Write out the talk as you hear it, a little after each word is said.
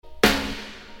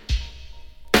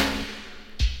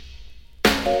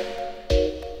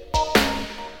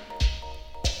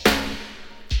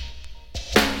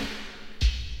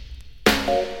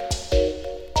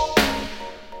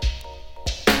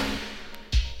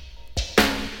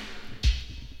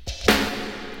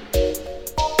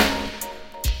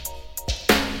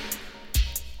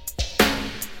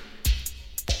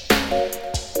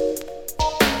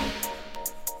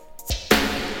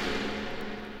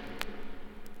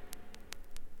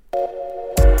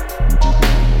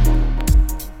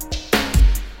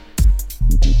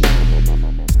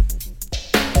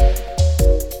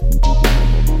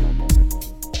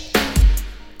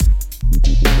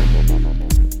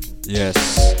Yes.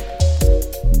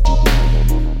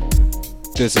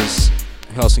 This is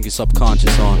Helsinki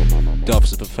Subconscious on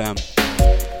Dubstep FM.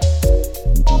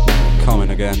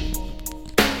 Coming again.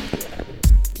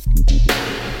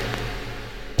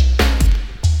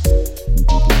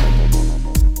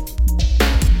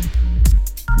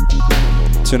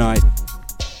 Tonight,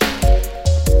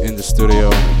 in the studio,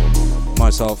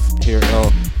 myself here,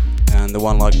 El, and the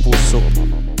one like Pussu.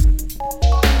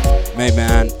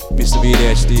 Mayman, Mr.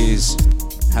 VDHD is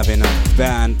having a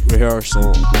band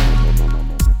rehearsal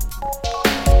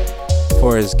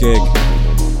for his gig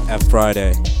at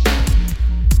Friday.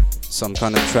 Some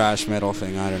kind of trash metal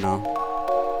thing, I don't know.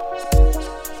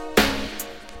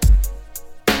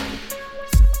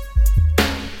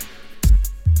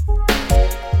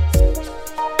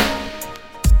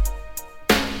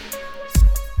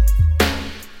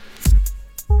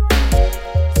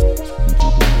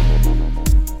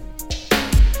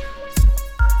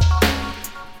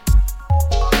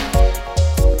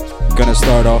 Gonna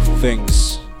start off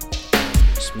things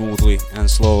smoothly and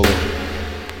slowly.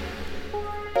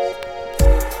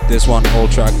 This one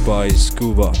old track by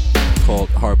Scuba called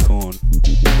Harpoon.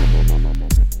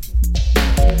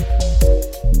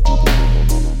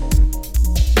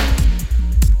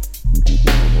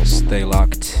 Stay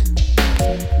locked.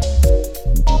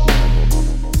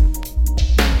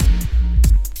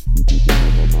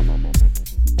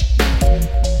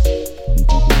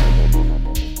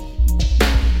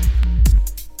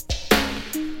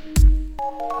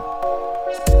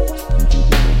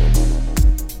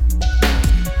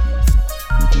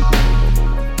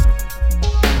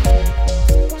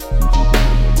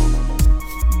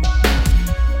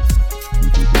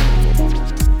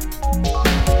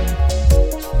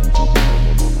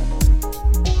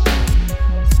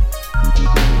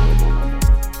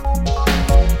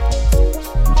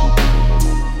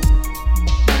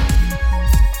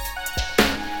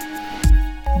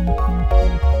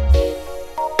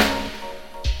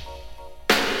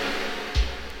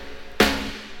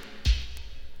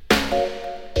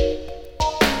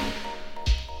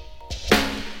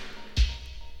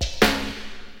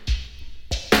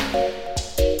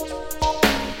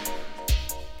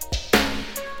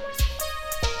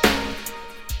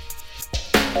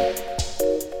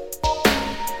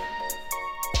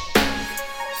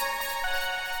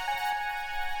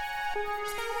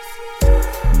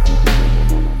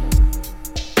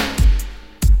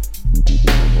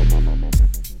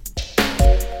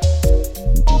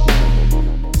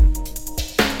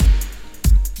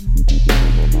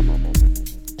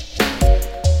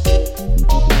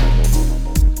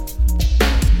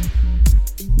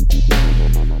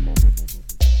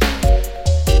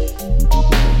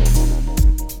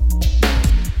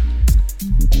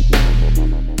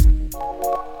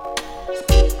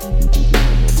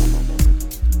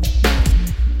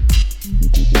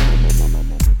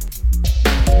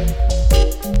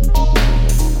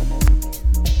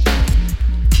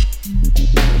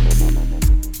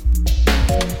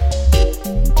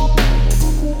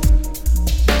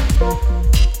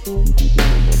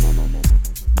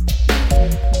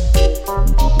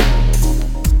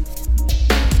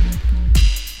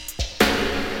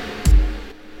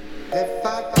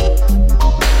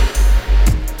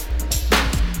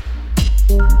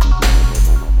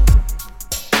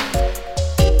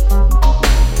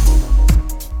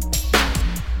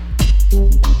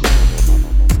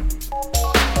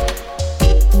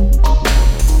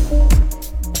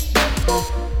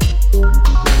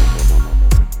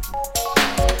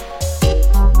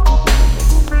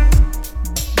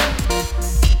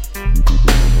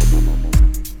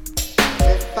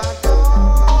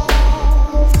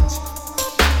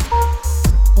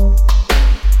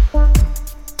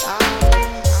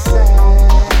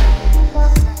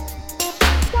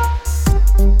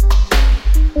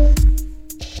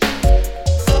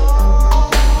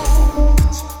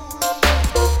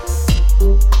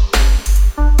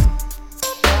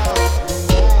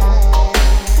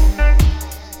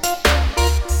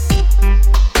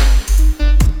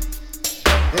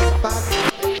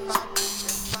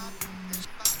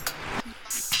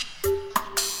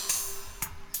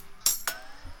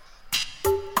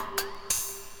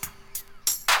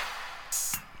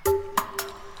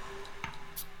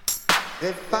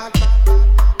 This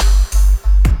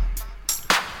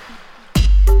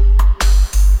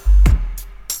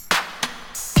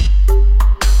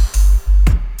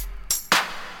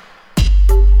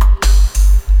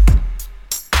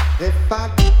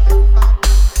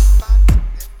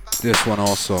one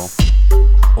also,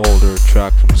 older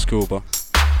track from Scuba.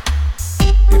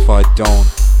 If I don't,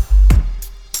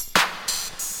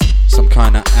 some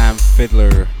kind of Amp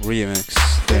Fiddler remix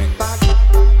thing.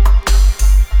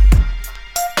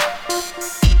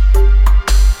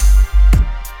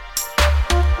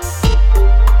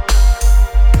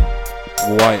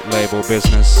 White label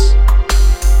business.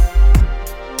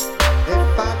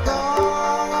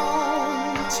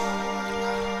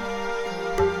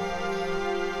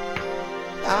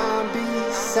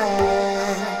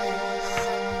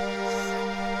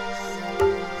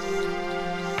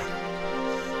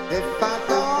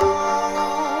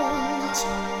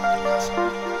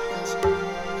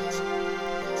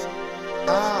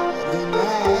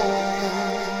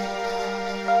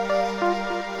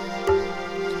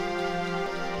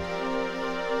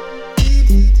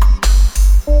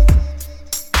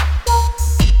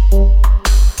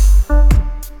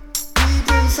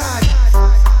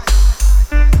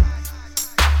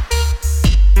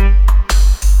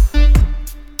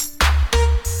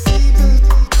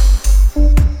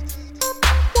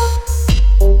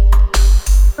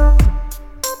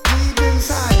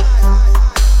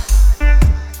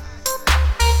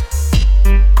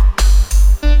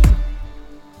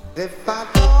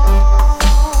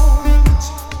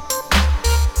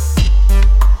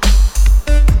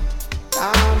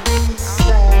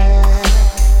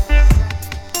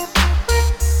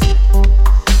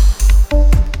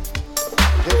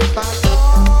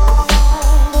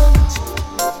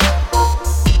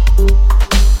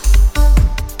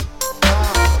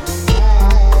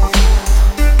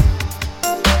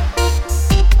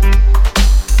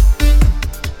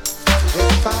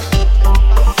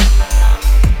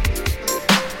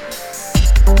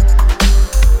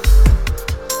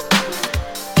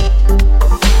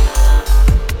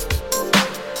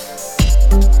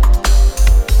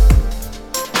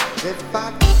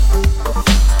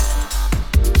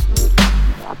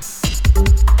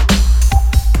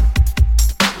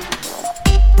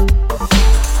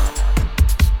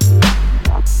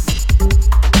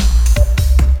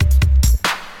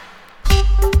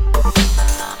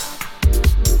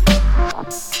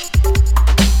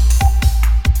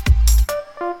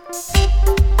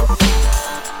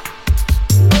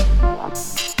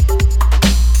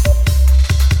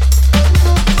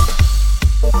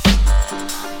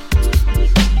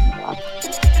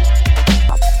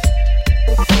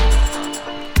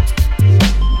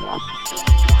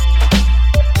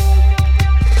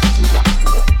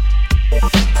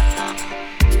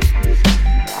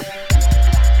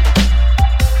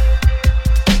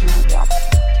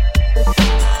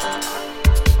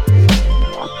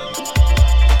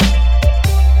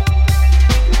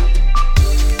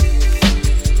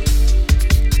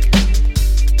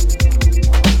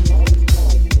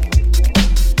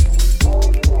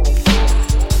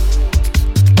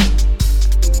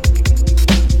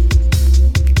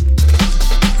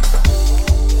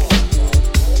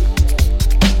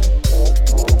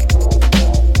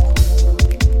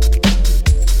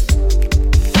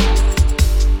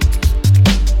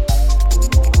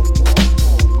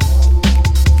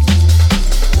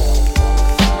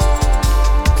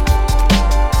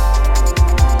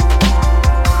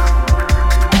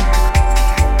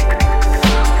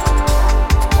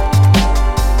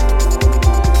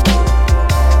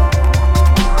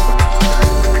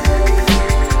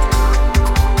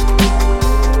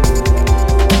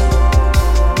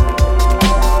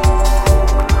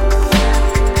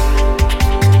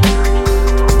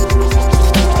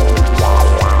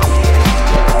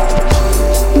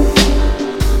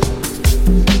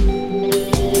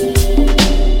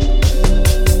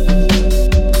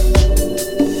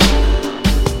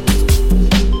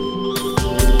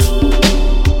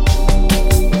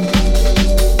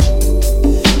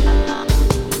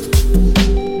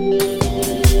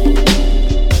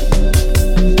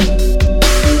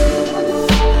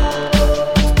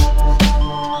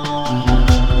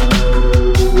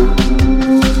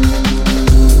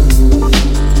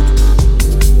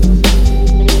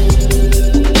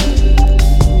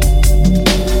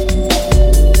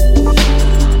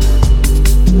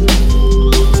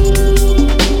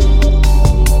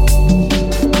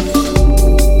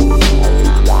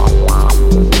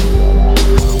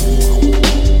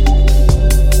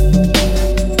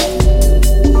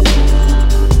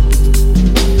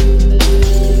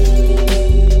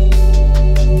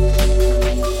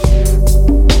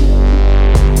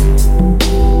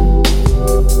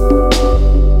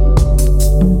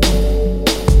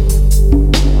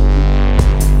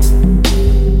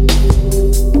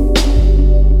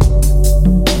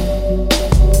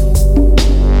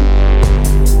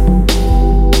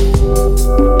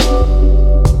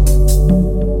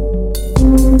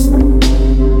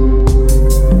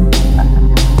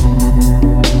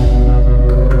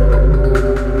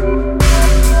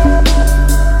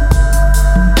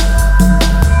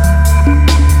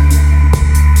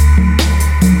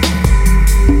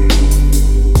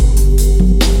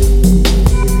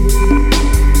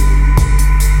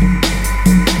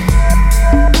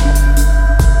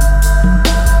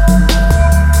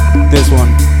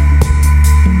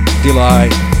 Sky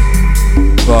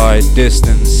by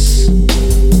Distance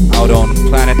out on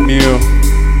Planet Mu.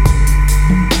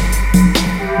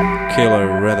 Killer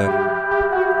Rhythm.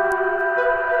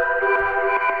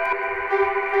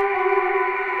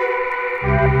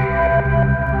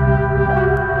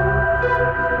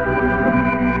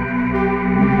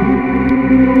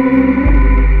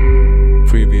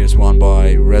 Previous one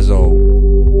by Rezo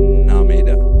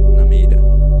Namida.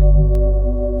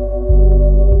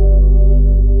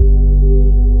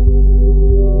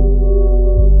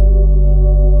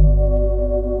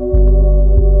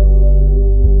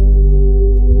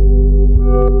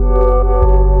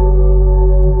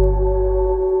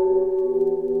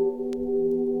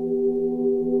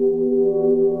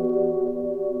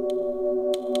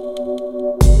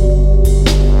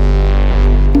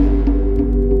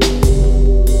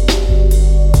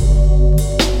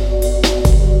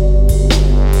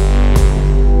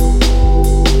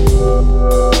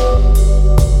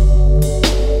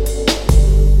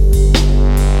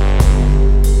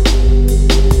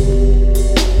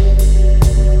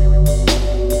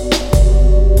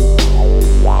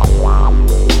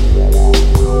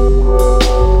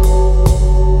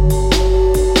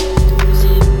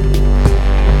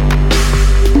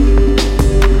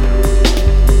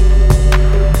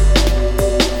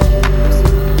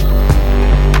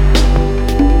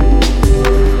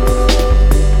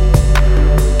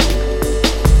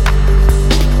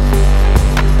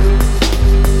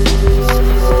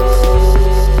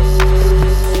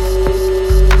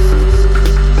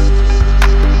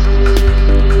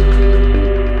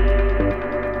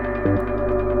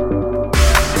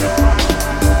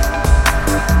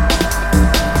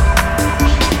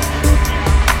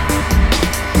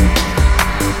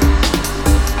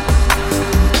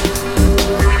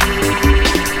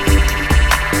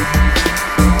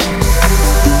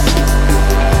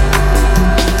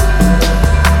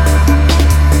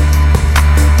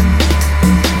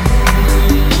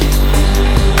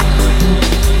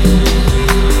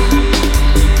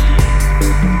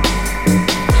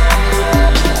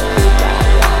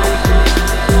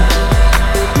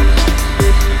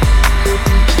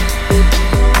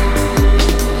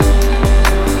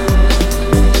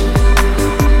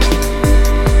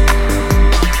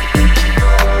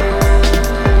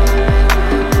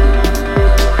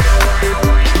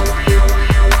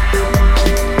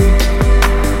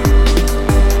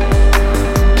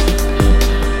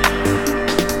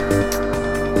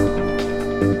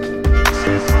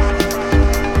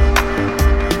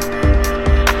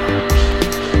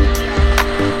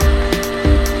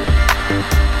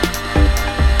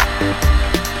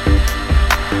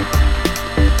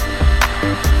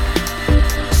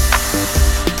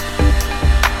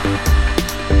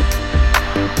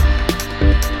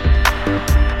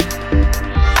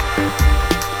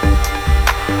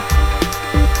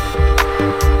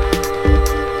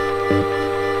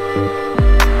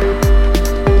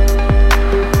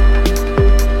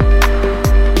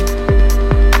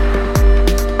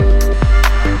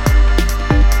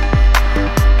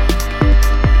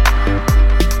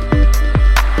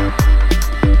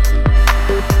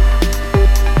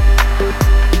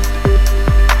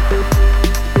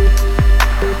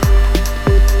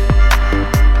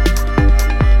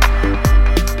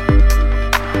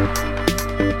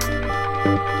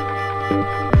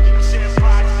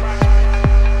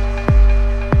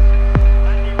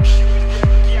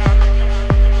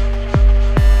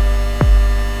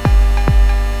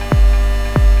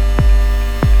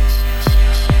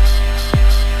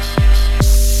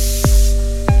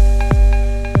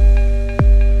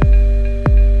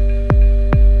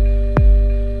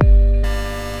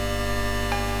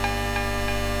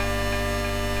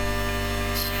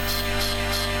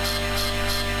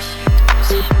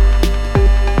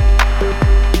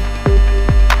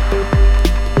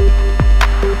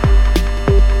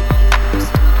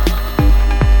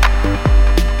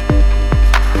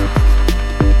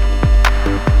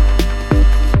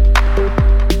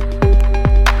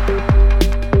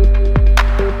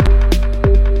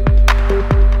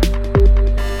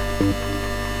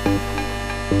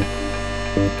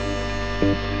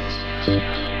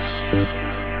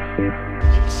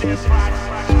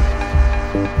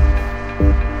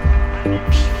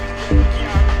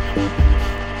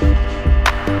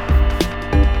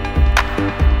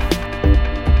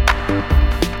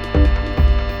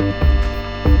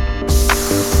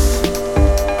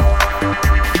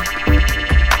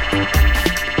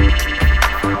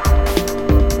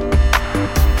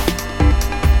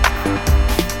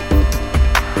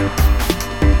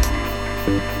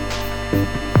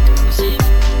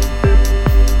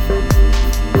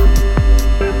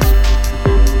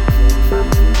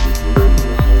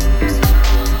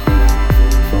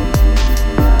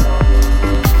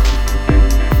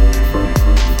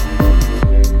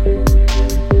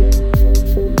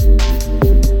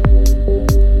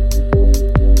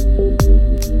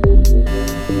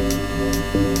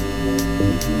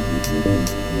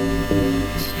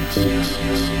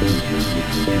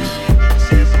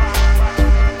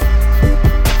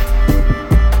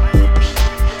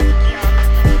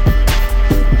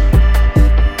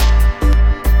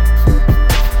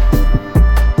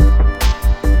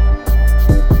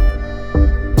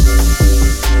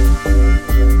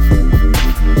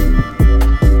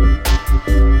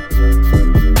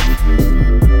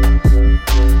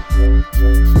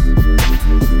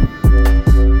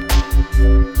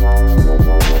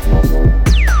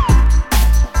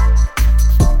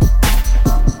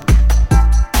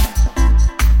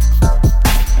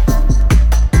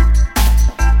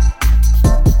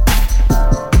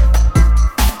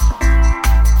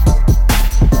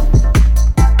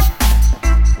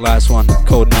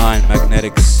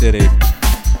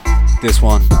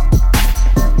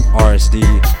 RSD.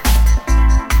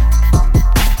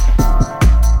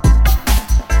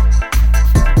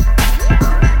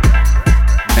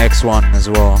 Next one as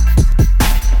well.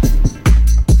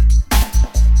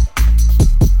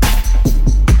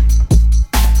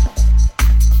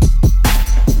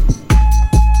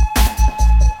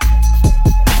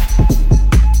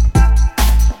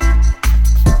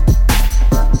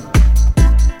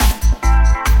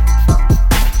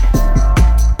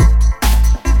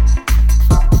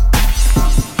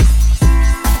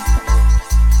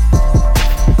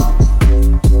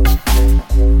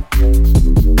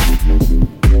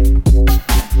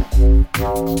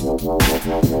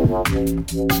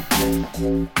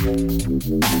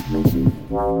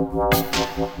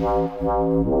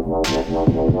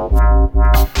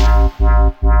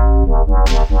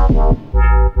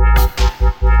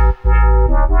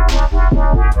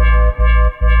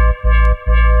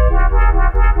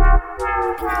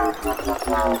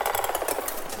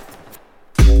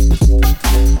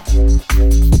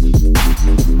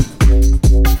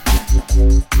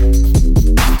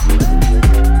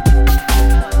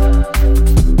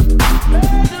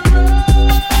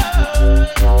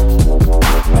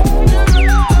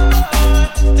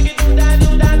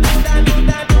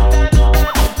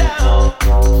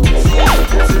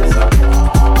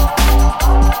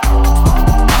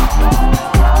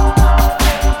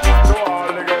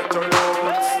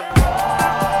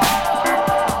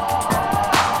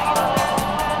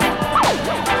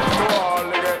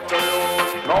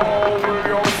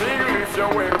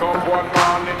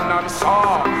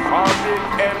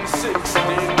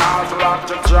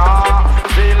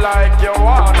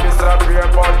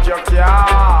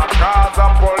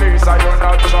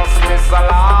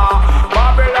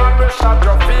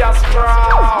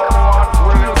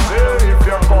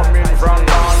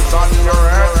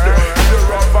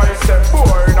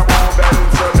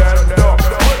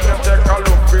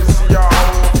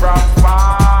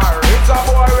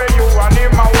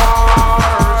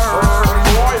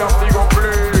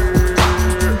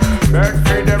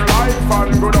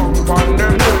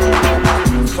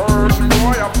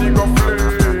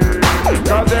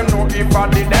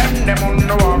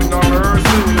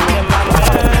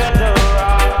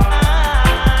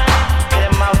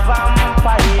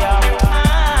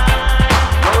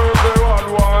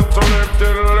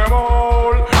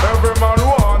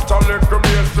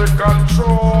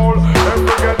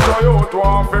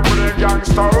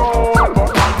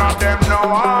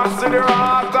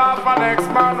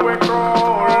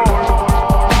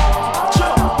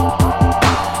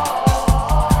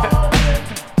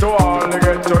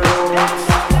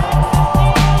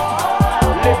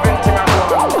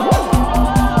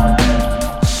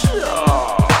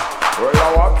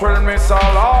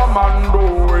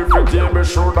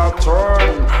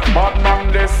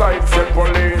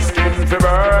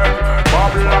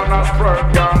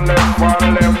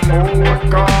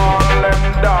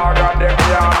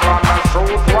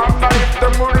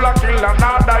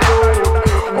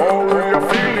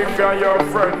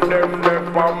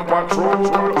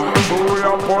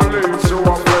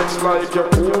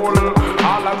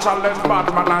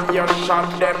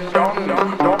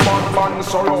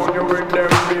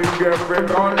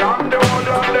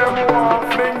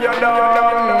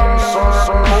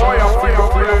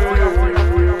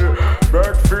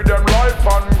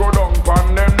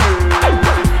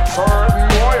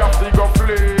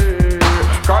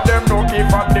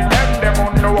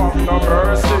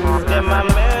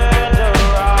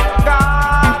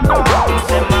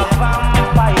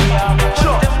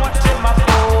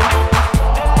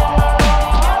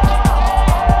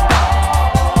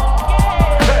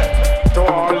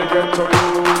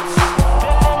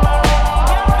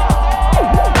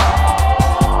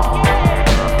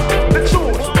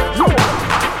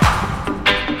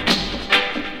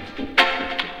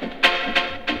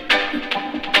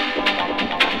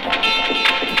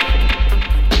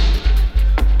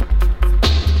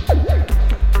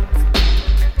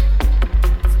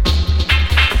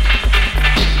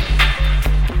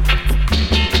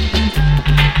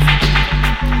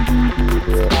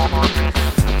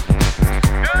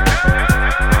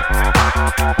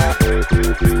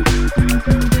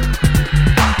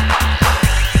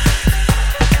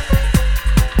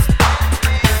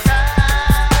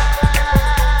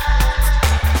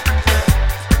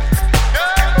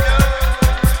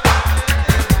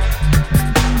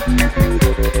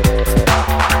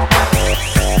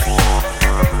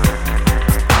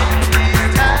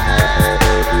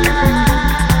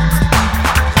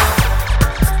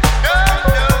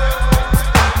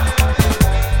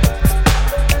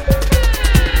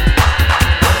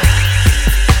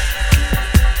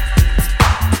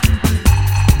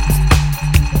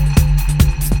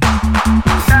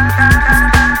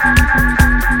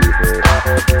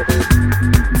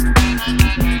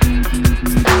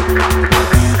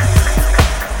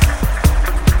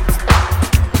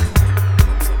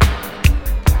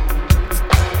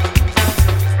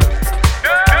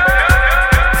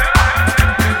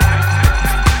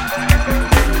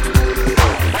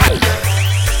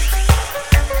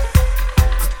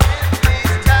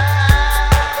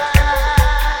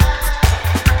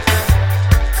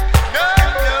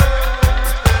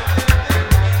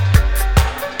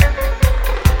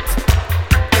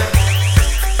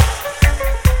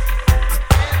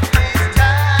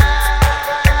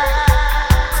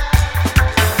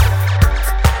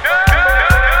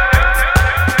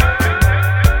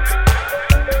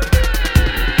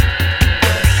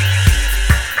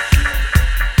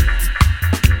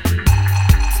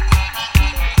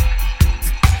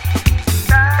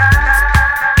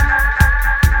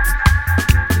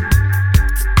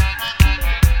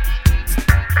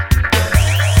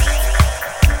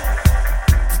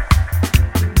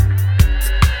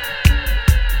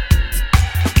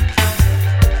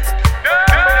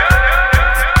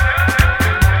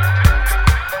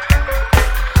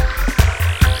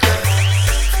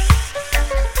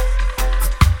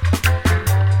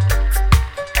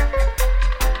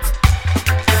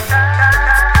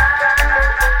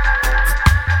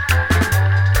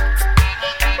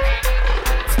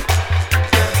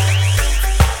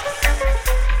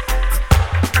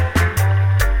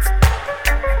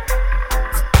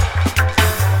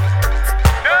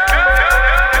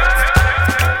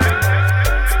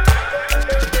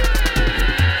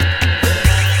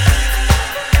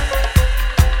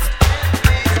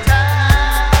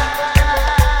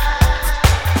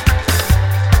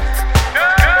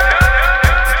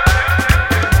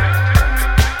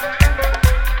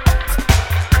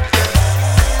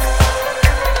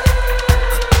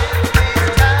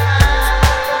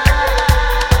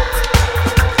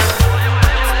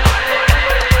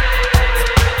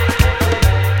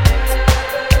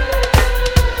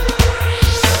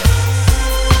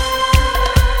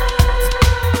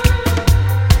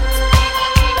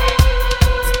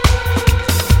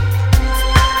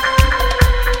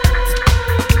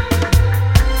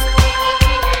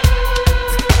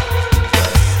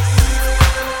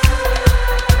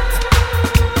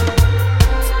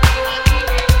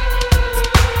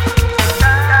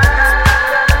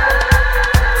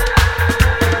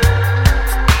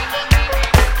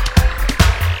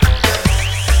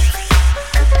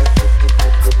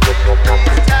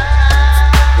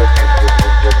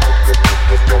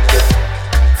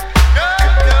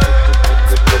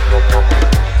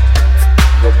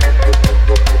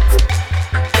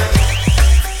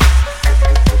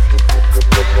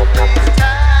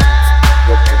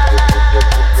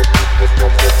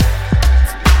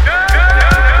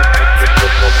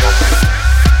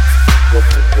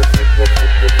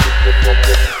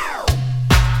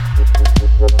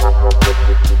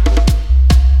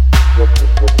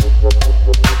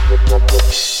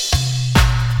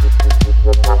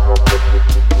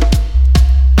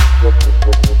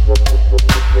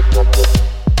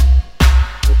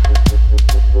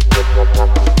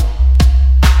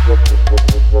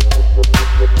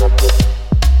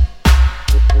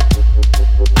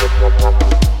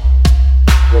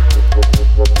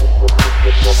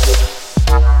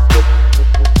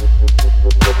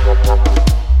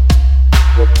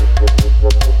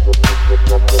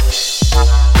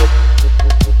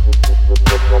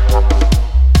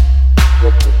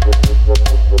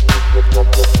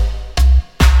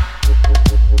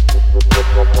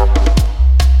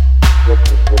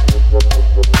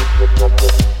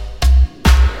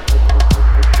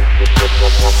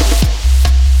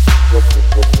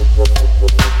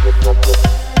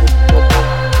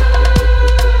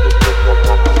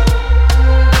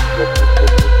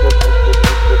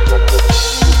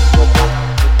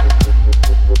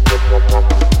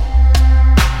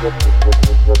 This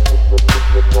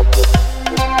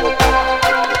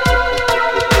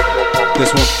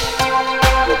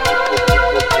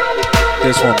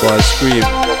one by Scream,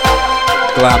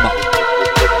 Glamour.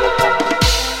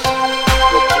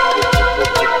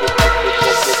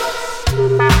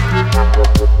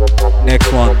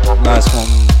 Next one, last one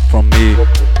from me,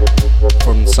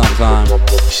 from sometime.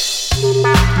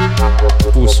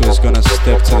 Busu is gonna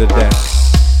step to the decks.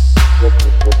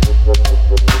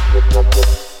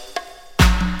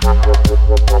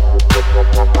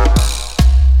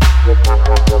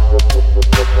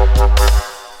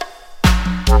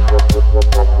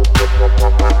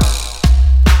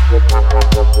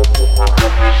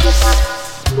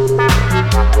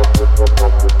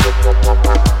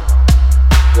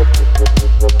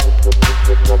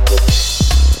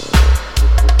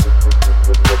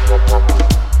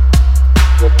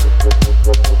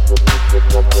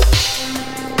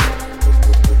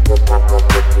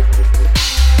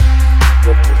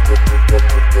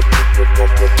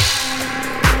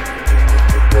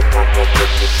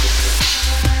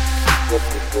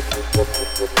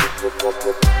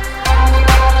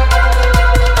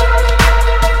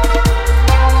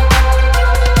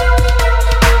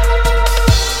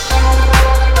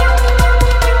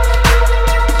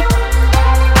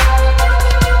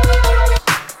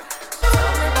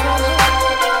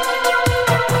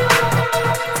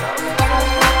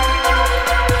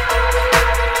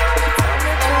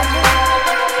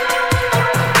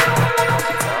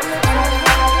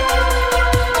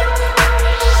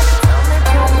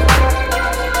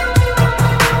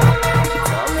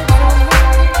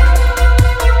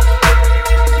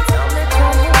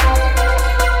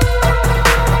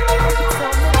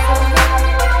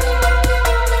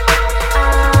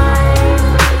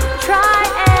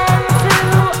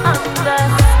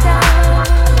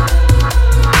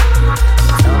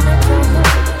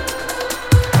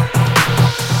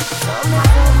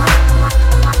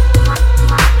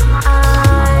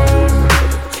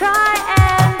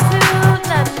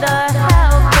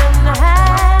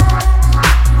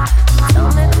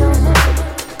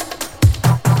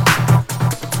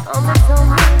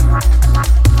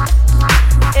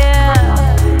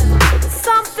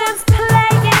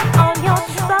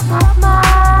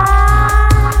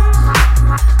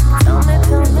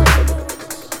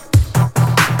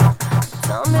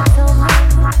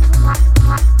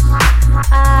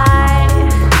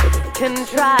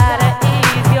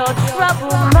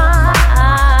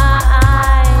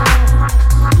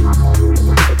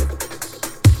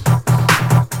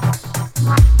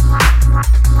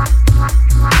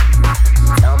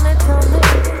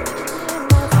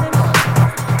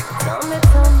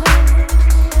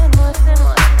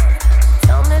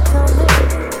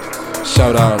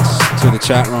 Shout outs to the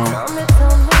chat room.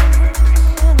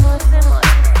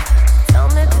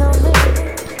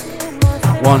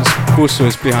 Once Busu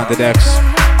is behind the decks,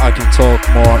 I can talk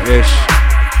more-ish.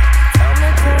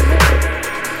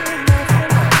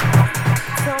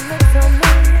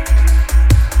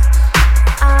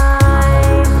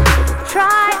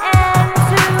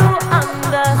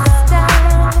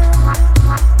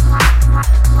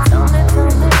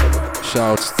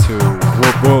 Shouts to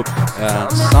Whoop Whoop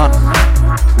and Sun,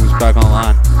 who's back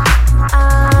online.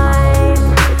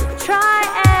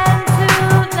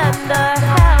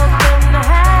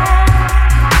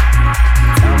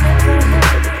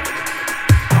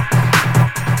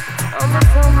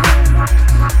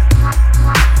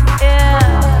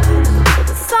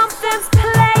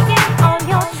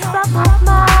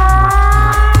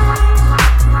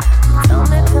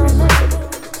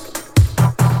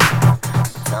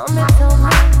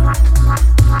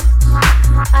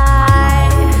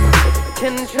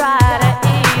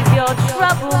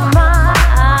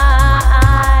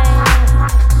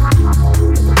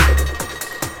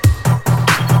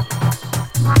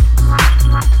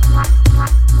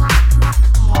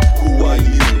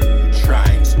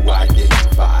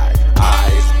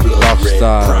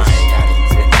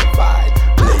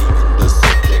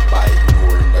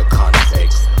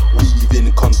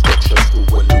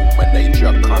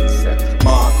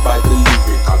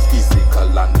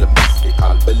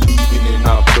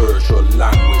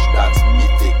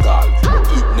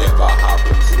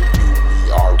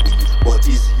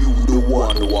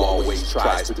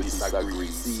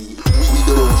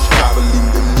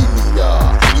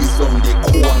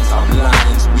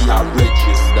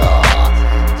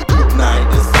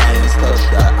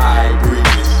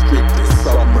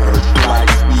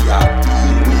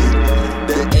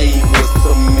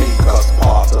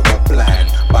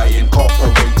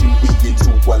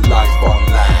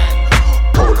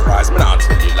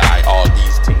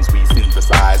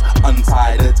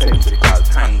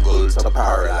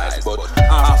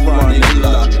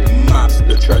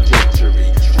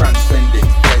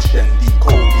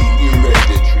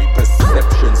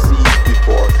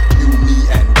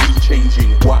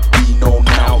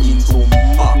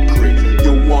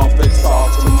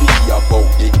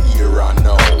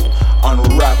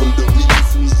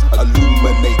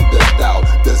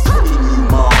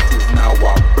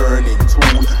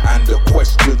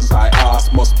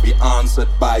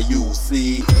 you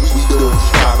see. We don't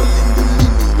travel in the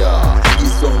linear,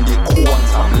 it's only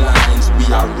quantum lines we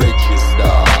are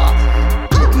register.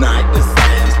 Ignite the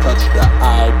science, touch the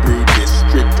hybrid, it's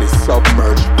strictly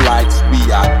submerged flights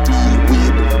we are deal with.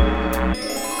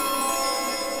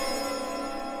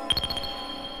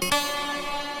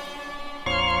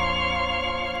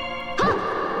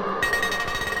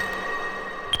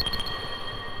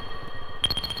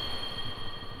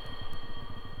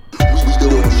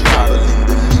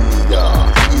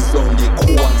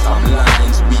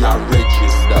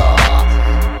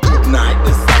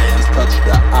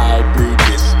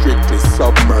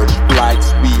 Submerged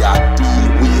flights we are deal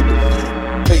with.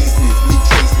 Faces leave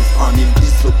traces on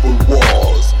invisible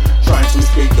walls, trying to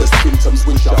escape the symptoms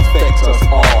which affect us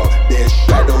all. There's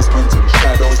shadows hunting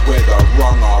shadows, whether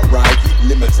wrong or right.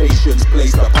 Limitations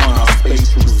placed upon our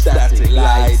space through static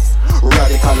lights.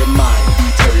 Radical in mind,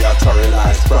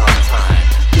 deterritorialized from time.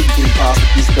 Thinking past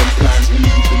distant plans, we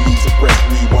need the need to press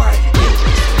rewind.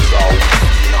 Agencies are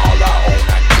in all our own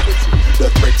activity.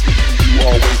 The threat to you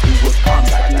always knew was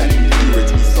contact and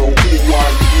impurity. So who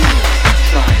are you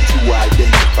trying to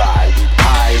identify with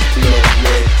eyes blood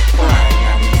red, crying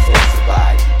and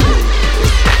intensified? Playing the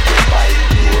subject by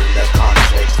ignoring the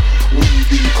context.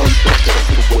 Weaving constructions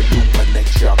to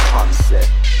illuminate your concept.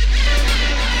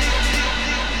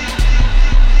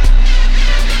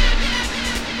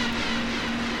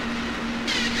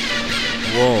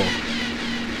 Whoa.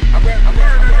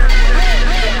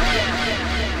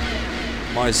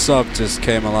 My sub just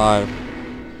came alive.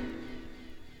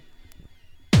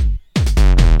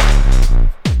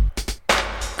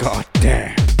 God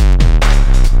damn.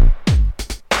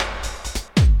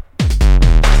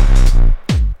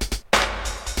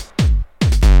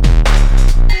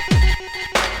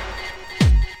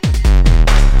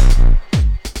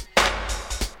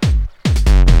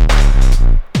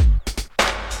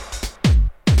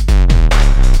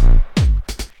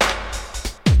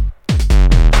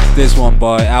 This one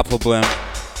by Appleblim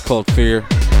called Fear.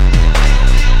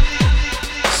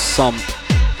 Some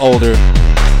older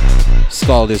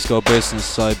skull disco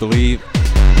business, I believe.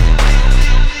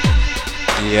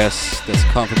 Yes, that's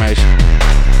confirmation.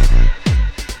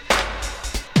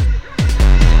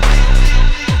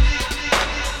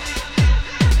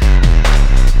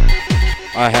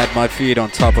 I had my feet on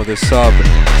top of the sub.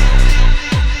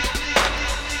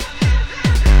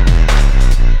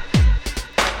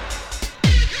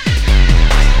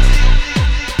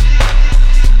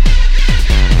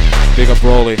 Big up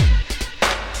Rolly.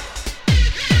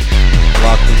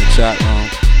 Locked in the chat room.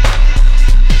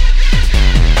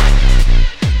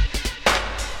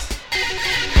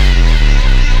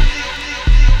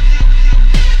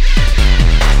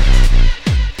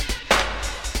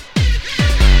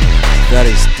 That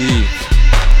is deep.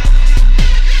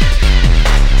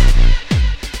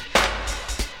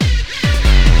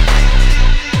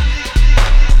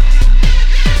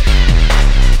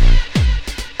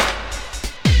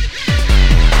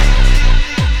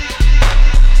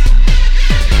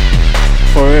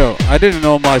 For real, I didn't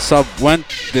know my sub went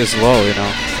this low, you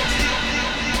know.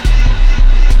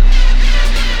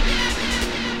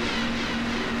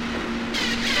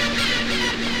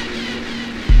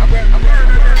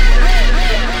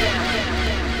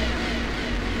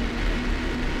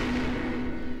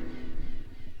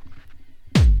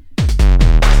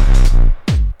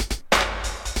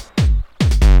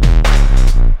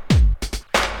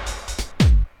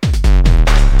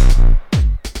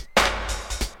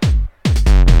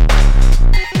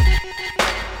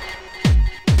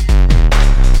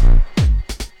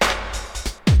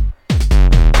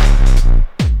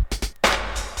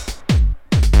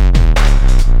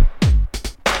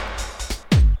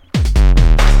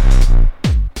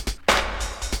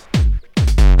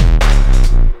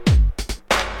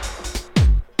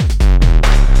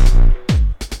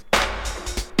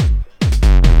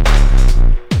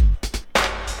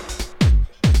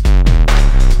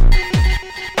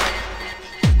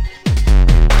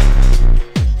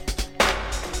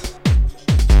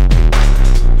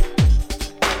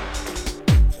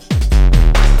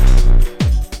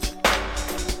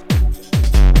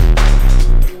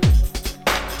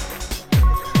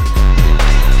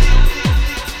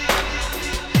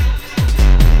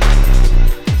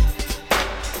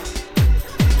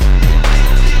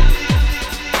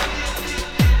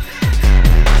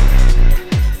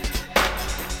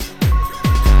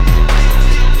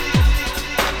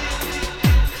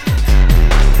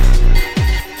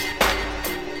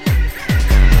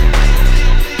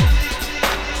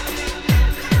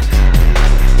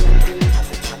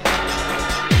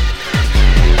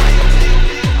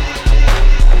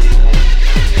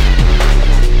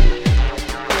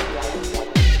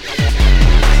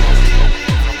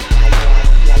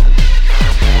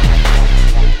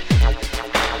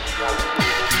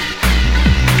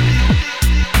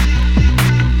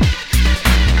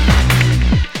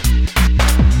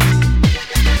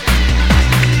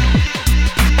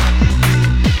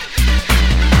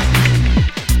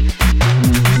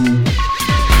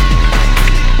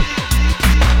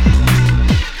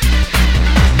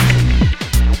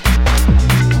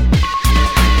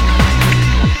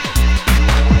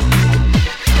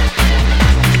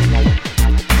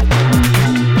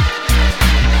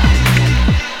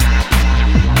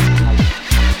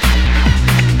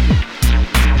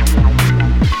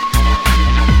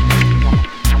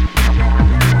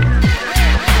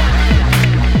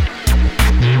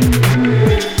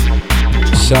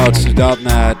 Shouts to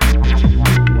 .NET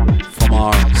from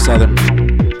our southern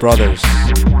brothers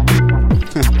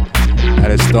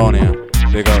at Estonia.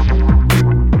 Big up.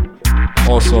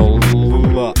 Also,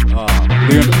 Lunar.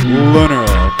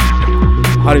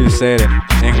 How do you say it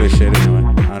in English? Anyway,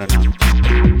 I don't know.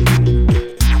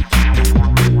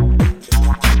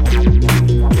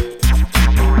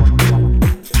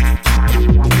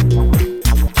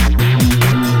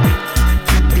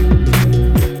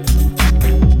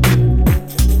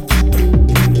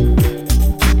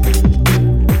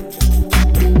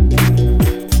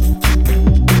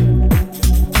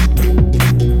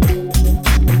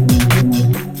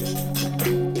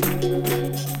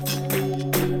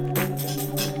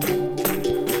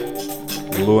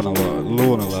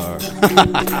 Lunalar.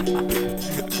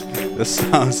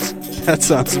 That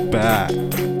sounds bad.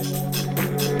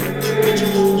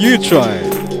 You try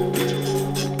it.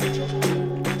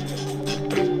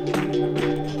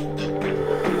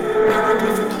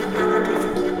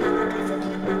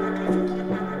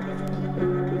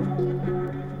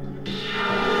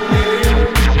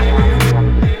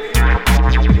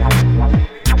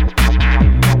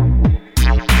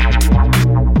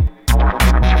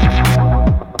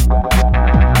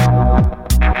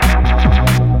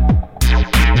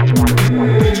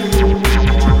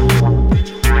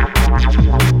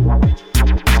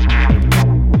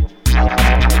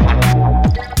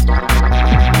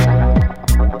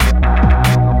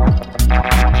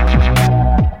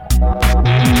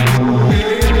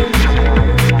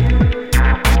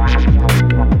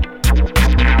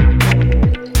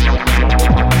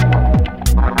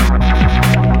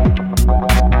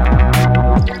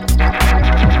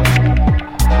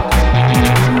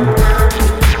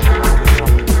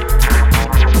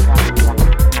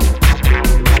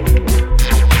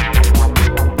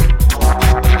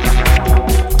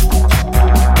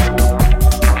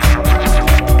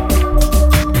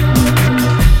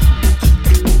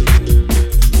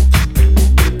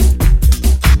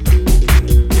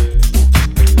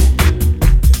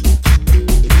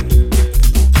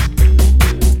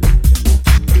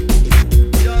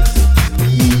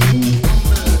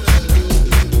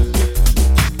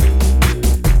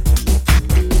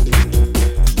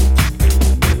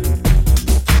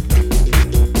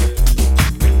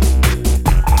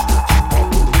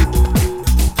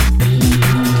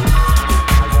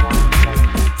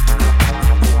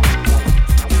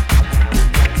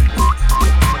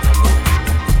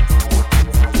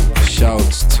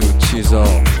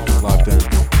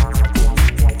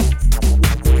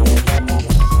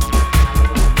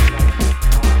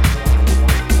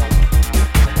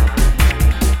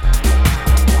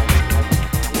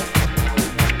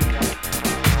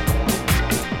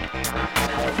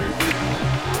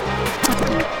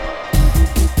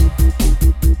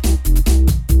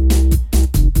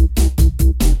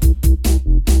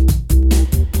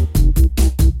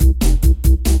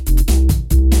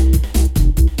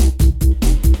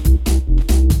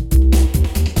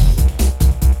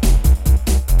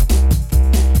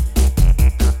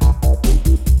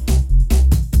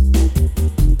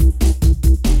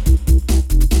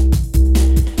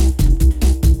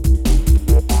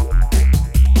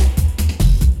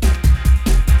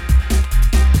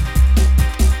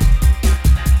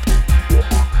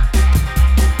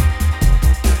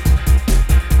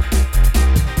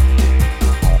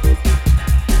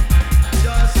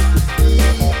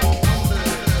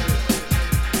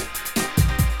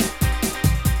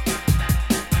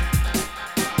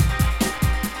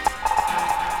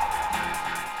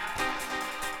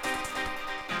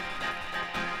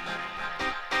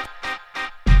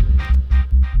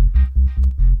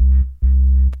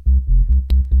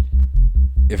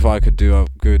 If I could do a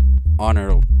good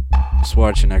Arnold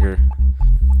Schwarzenegger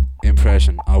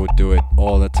impression, I would do it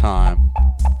all the time.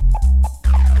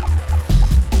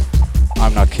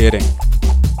 I'm not kidding.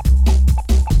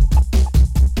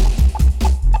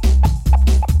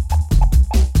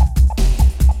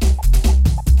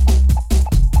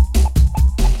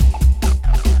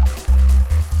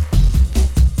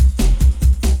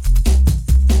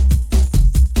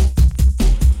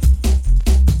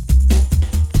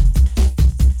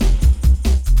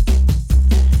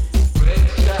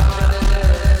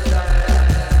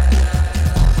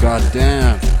 God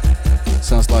damn.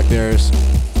 Sounds like there's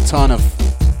a ton of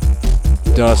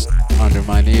dust under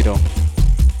my needle.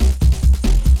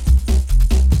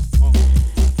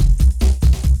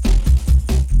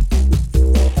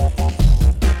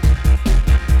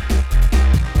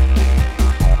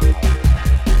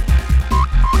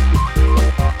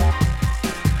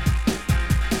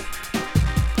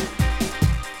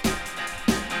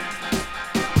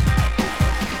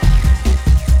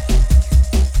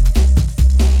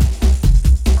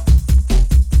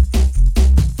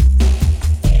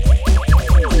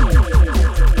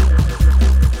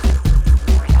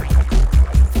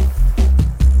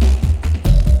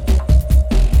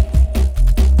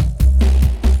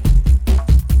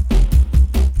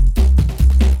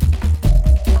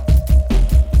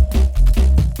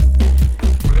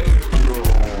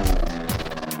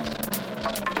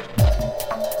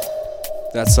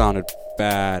 That sounded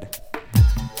bad.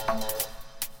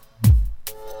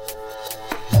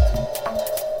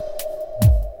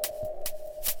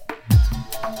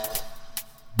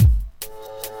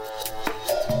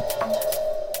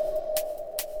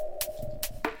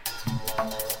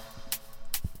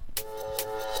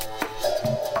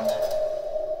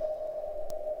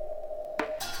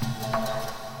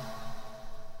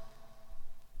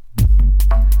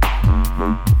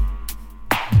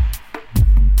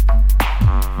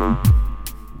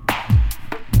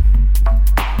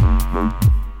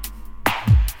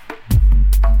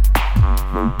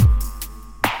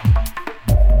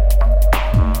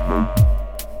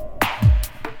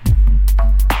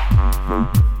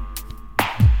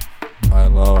 I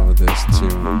love this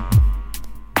tune.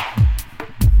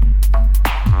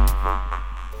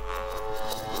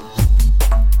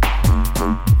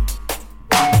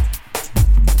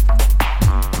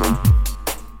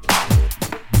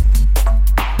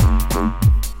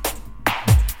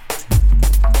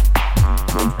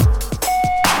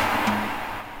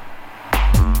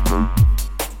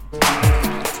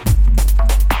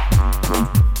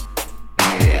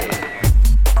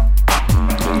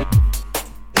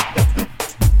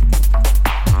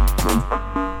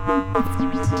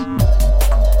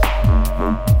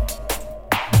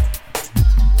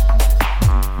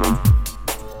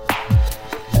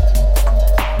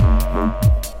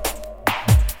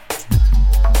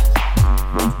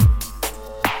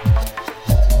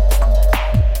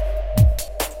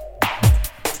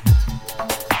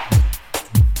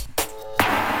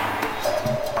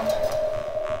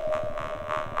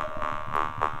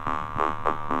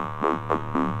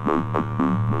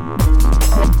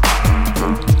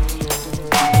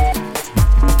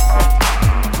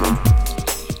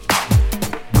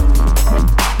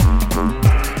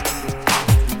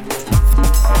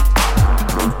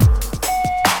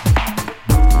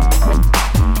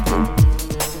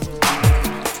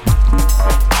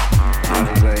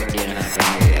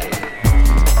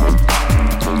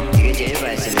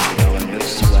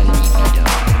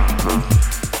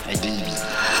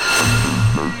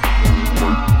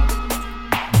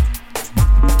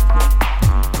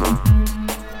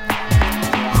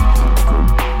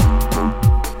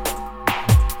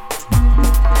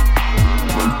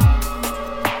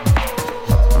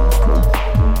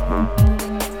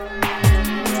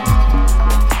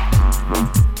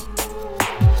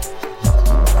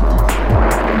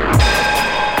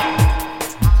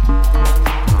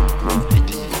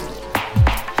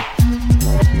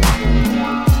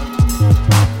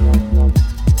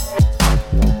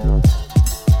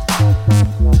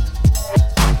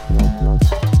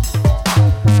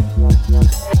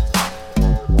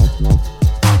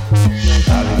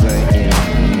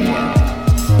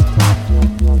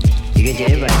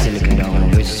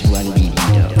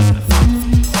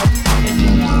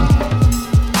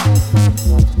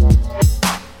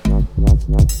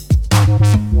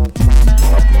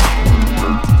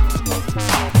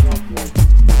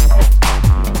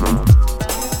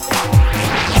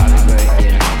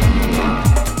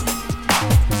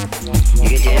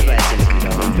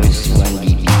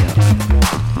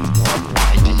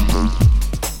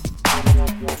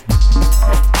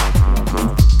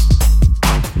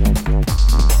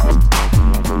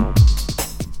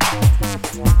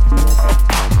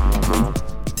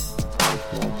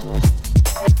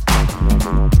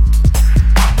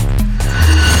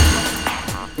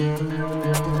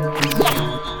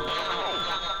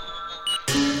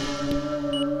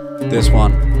 This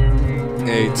one,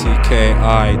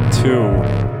 ATKI2.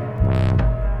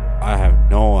 I have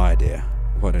no idea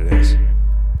what it is.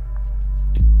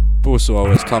 Busu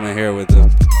always coming here with the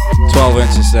 12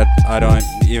 inches that I don't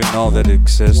even know that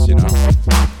exist, you know.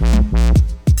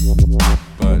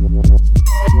 But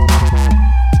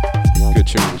good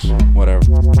tunes, whatever.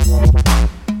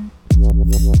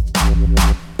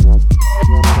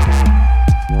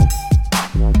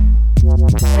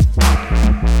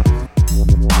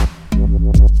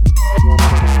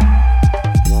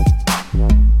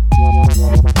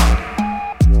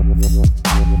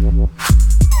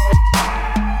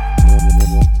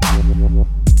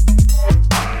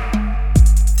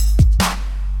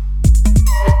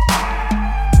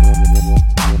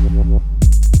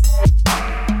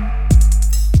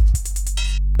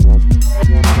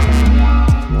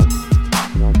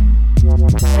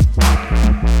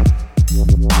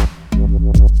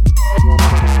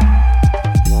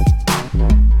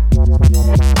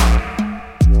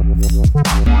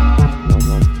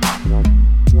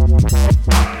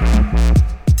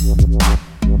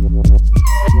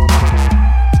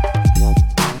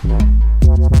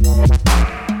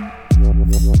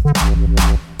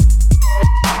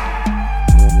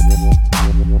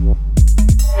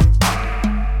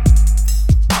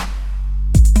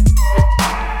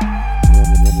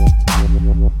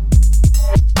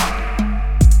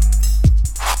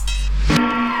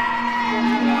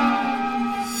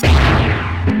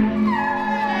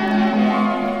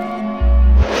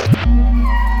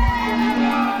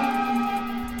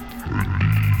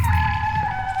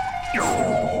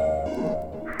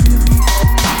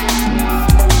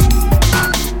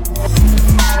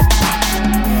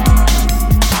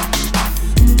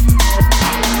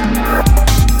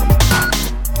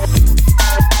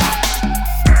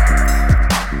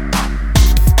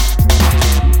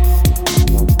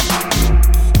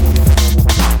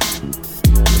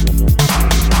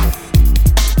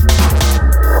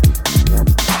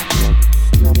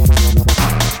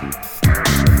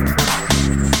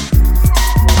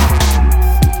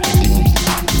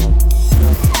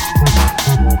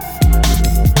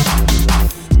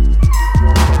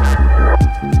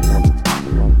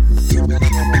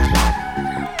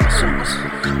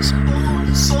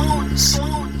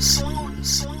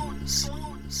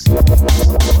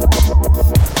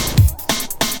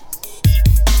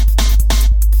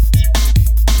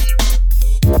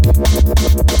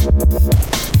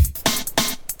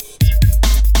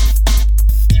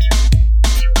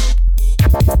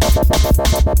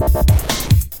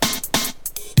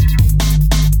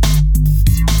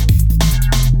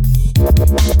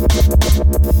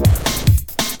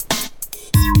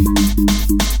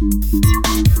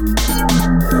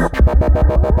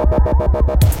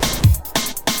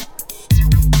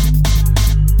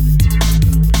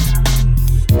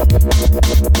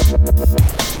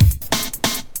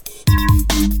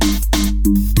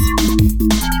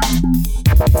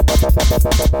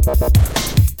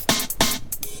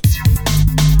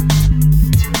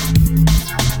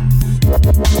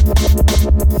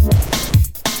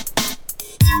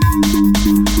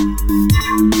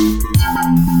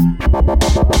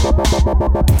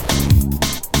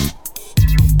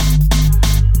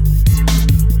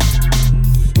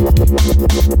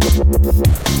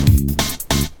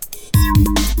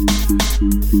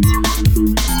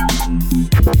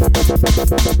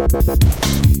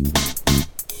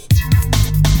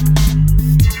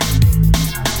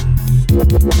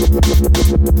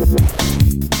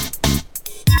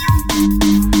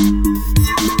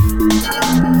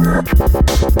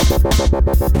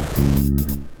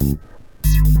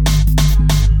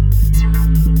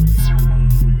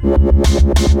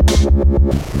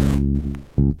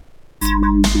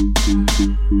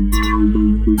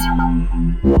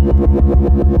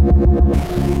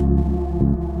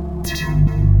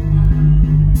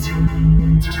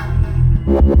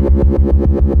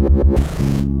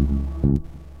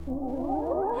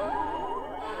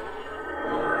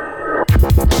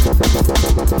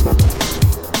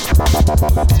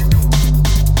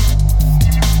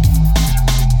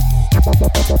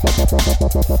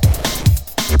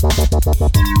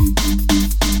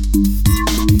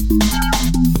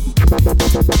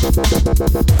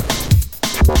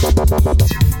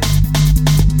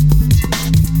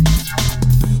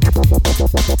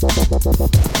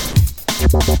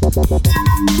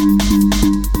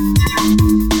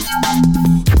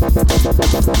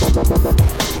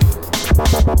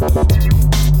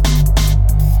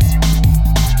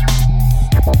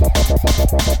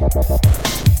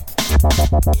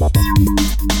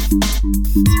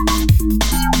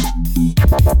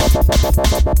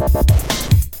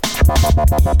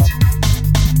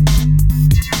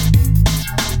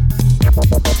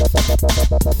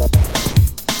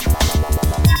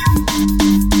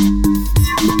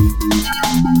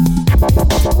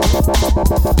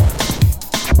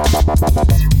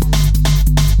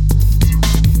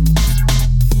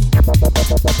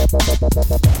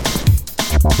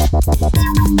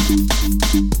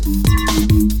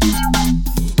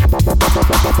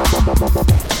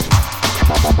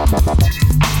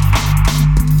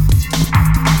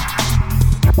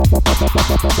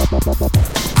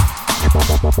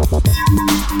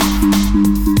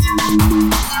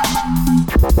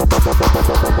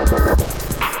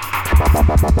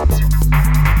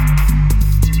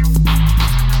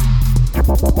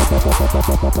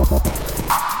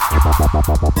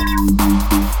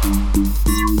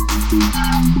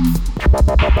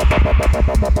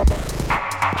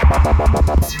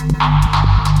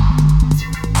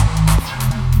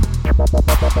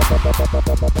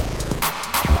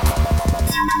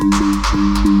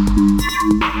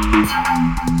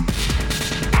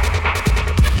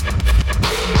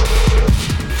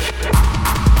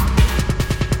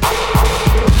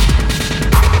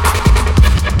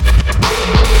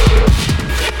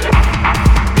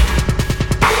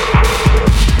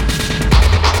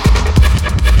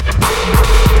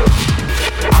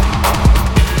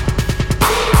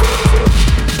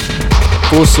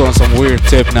 Also on some weird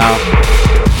tip now.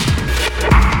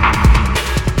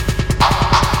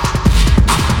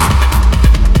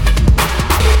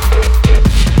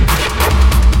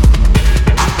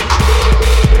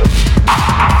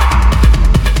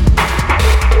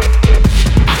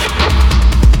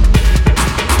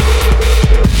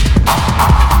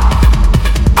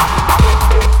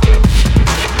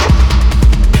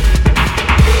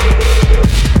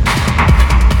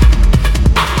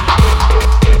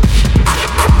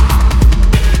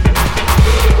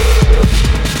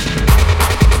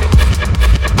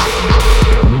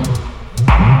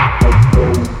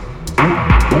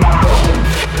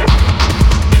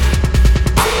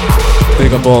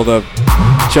 Up all the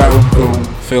chat room crew,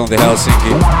 feeling the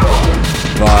Helsinki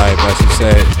vibe, as you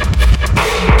say,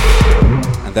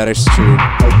 and that is true.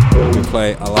 We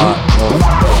play a lot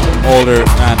of older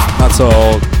and not so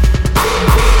old.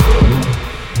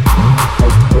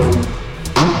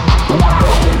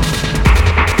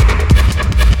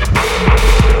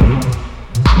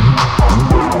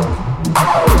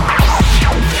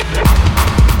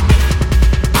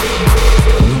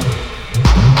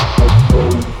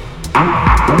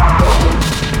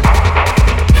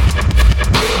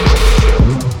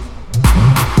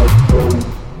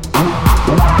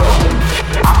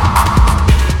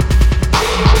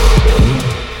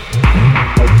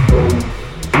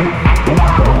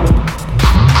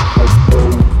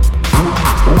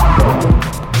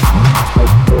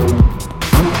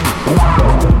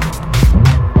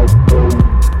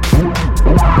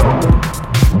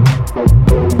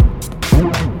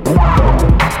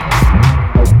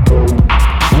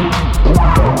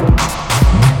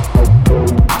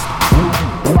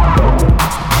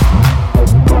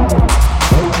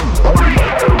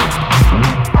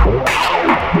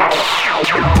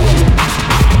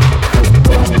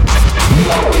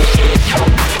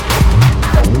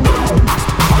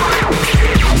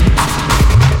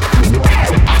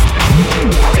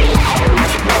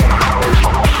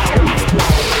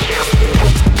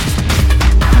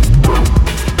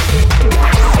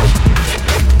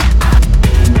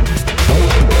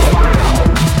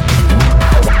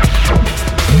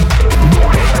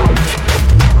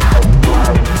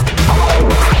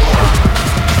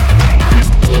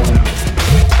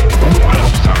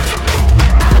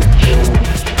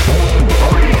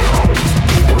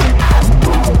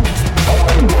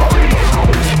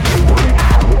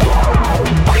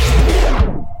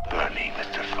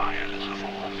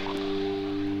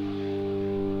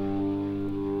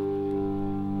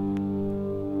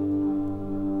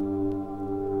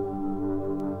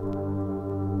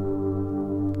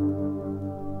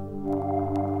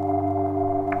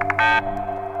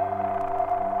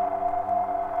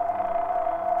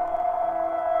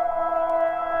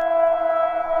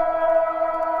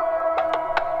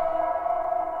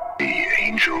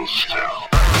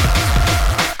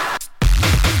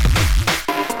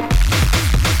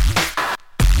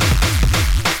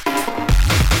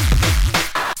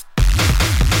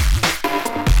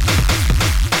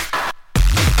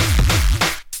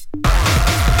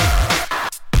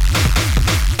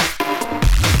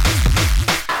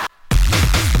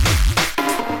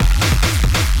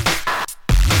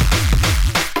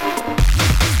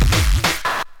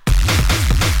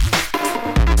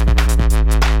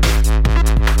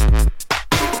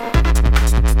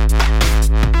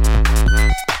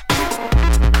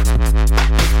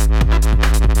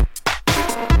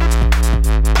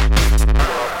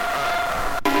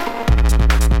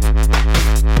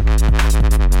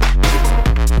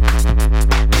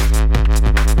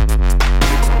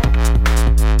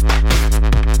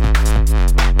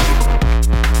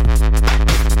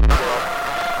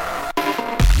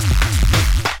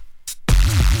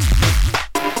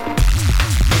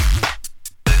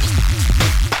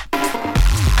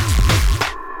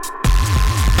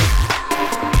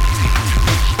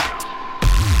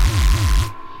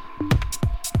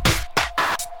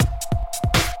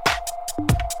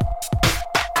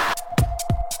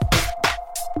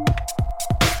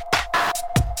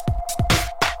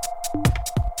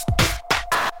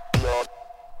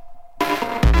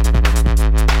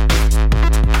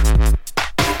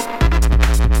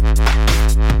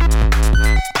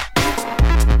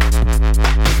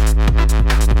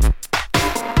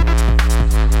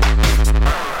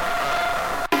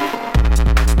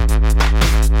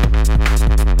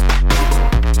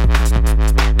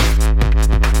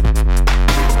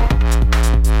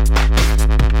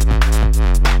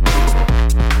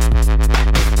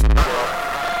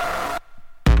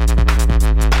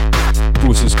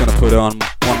 put on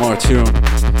one more tune,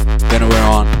 then we're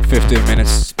on 15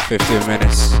 minutes,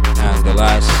 and the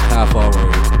last half hour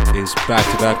is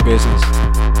back-to-back business.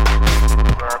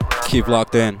 Keep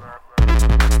locked in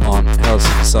on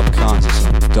Helsinki Subconscious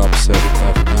on Dubstep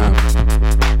FM.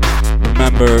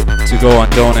 Remember to go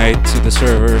and donate to the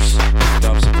servers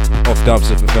of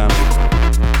Dubstep FM.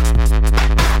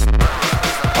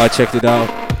 I checked it out,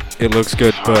 it looks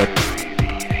good, but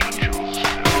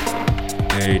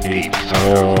they need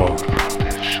more.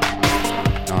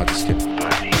 No, just kidding.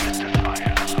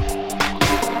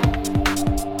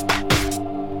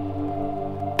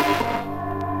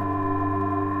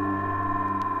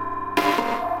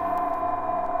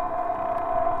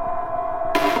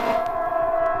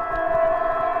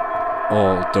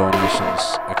 All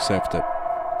donations accepted.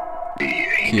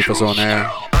 Keep us on air.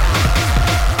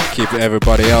 Keep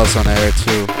everybody else on air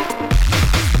too.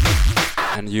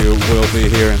 And you will be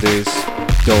hearing these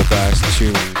dope ass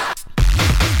tunes.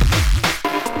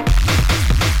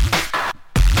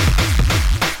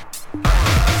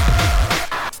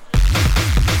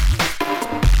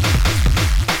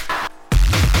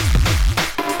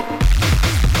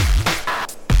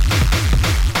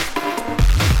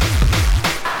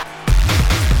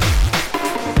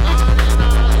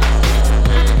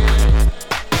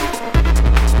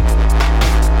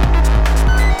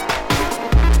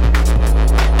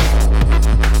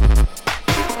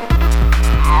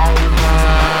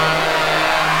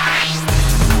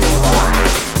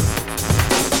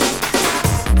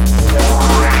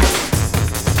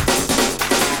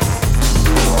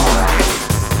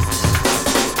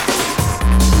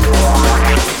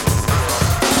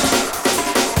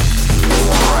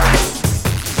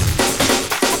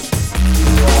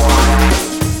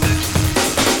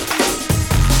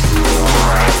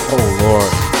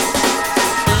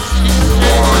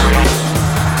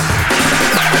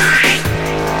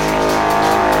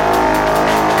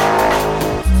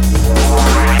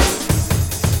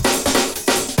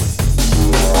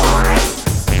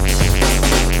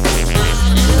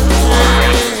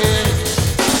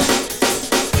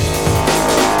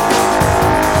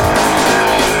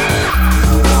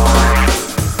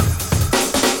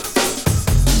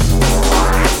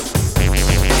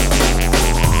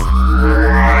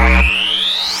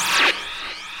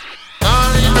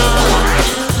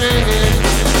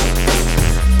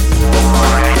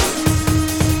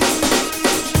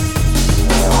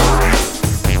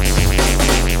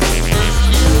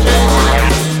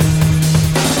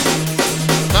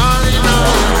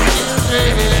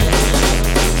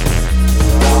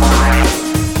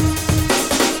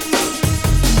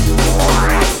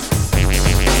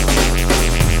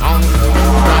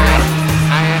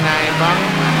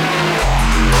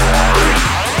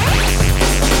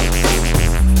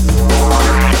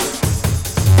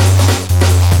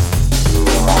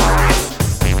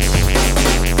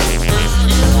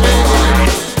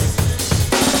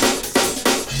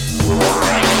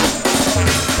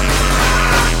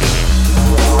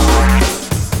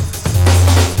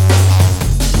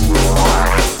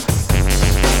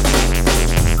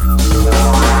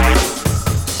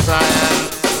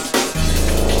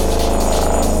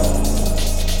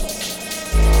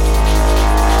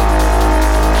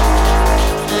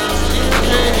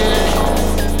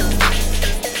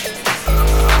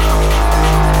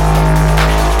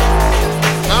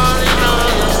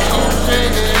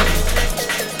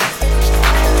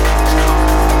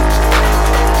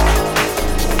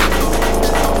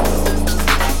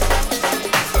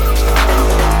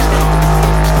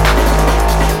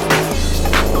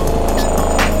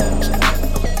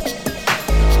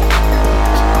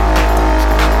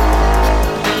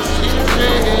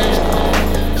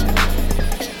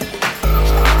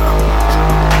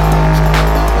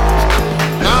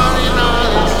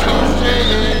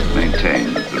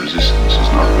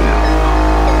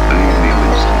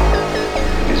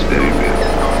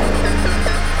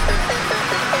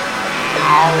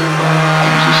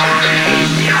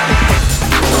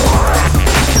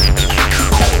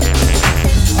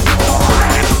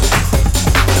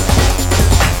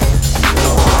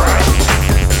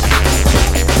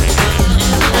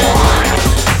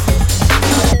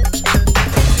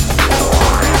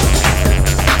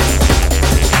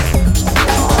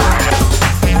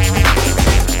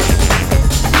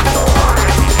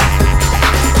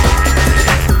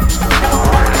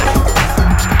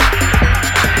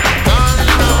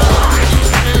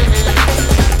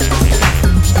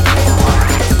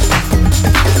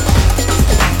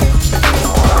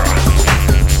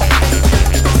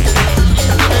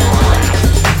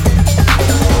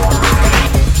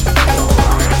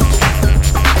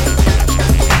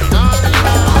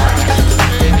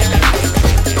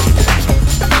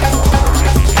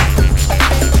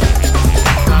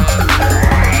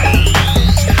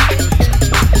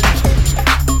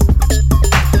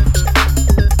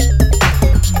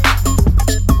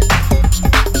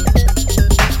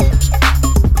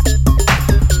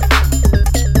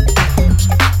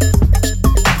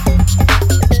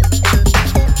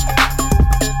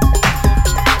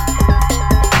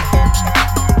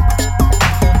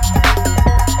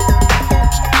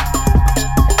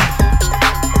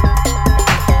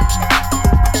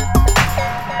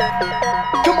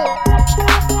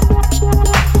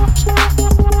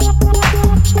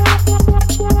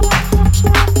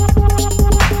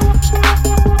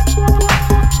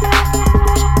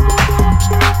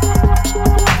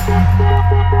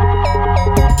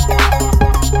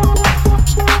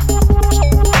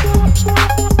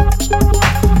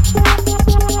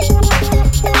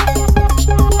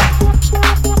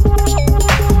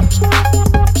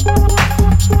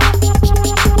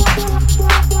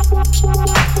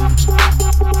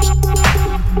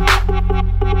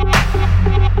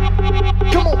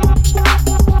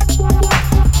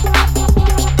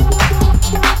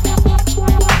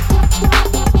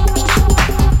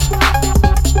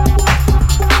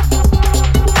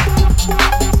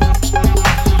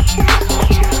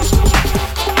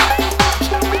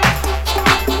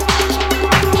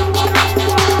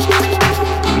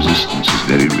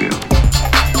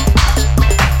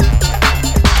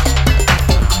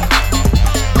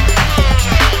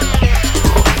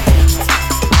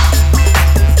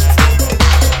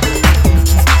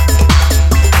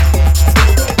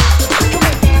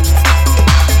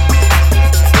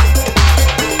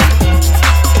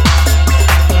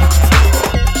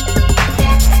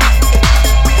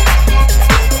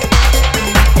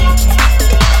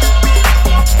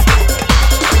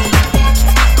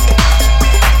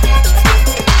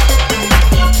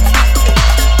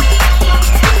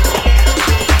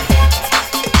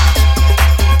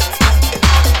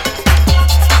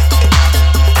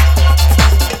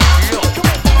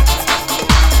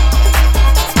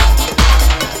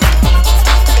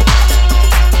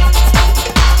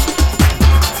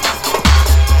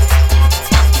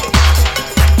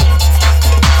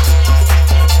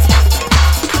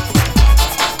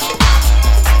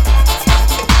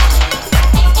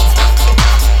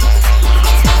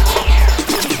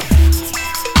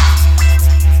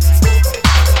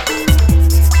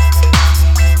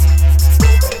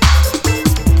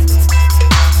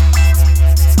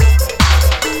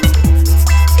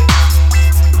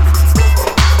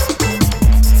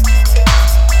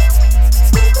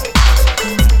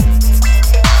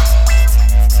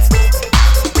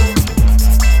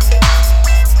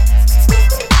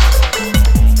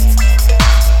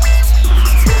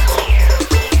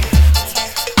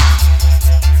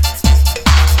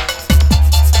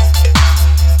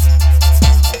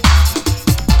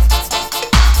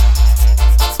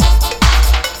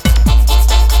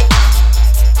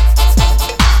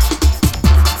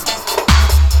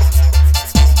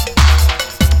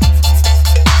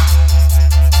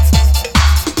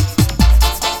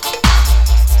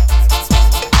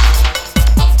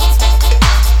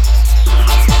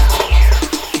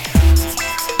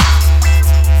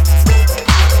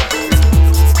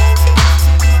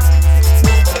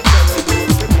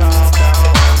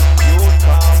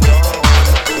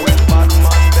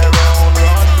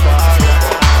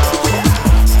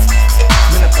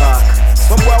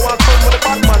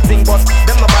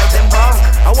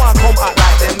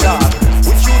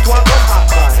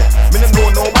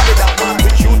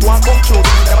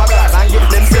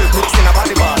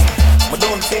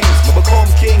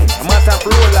 I might have to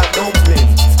roll like dumpling.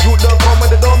 You don't come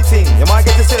with the dumb thing. You might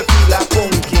get yourself feel like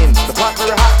pumpkin. The part where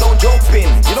the hot don't jump in.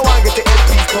 You don't wanna get the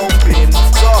headpiece thumping.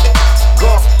 So,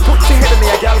 go, put your head in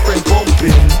your girlfriend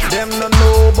bumping. Them no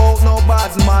know about no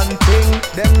bad man thing.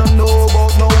 Them no know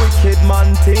about no wicked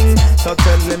man thing. So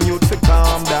tell them you to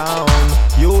calm down.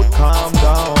 You calm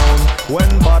down. When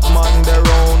bad man their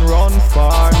own run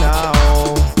far now.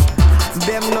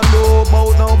 Them no know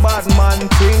about no bad man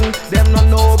thing. Them no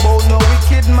know about no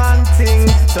wicked man thing.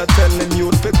 So tell them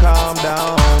you to calm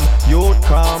down. You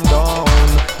calm down.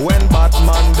 When bad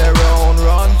man their own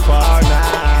run far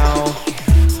now.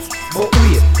 But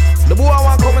wait, the boy I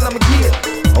want coming on my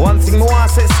gate. One thing I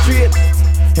want to say straight.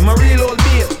 Him a real old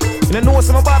babe. You know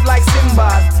some bad like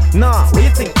Simbad. Nah, what you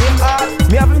think him hard?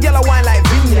 Me have him get a wine like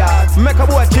Vineyard. Make a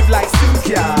boy trip like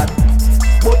Simcard.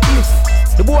 But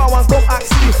if the boy want come act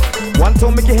stiff, one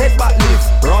time make your head back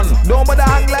lift. Run, don't bother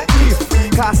hang like cliff.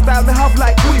 Cause style me have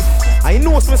like whiff. I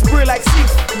know some spray like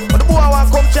stiff. But the boy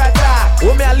want come chat that.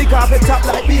 Oh me a lick off the top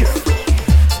like beef.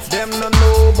 Them no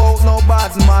know about no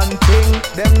bad man thing.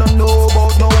 Them no know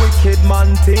about no wicked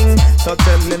man thing. So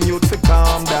tell them you to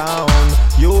calm down.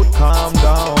 You calm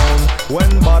down.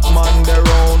 When bad man their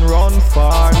own run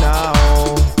far now.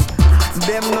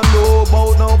 Them no know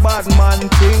about no bad man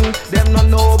thing. Them no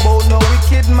know about no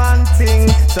wicked man thing.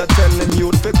 So tell them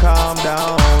you to calm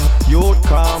down. You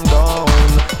calm down.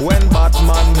 When bad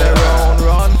man their own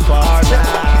run far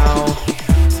now.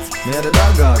 Me the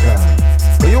dog guy.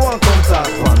 But you want come talk,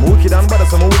 man. Wicked and bad,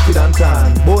 so I'm wicked and tan.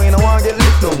 Boy, you don't want get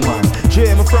licked down, man. Jay,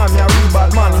 me from me a real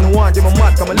bad man. You don't want get me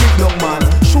mad, come and lick down, man.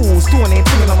 Shoes, stone ain't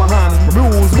thing in my hand.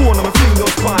 Bruise, bone, I'm a fling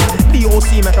those fan.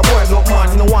 DOC make a boy look,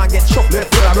 man. You don't want get chopped,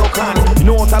 left with a broke hand. You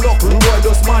know what I look, the boy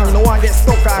does, man. You don't want get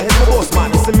stuck, I hit my boss,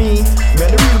 man. It's me, man,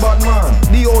 the real bad man.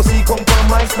 DOC come from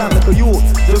my stand, look at you.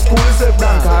 Just cool yourself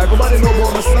down, cause everybody know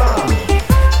about my slam.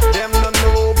 Them don't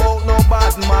know about no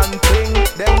bad man thing.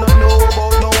 Them don't know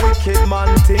about no wicked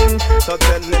man thing. So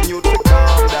tell them you to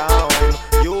calm down.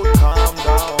 You calm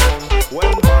down.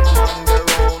 When bad man their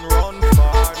own run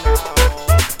far now.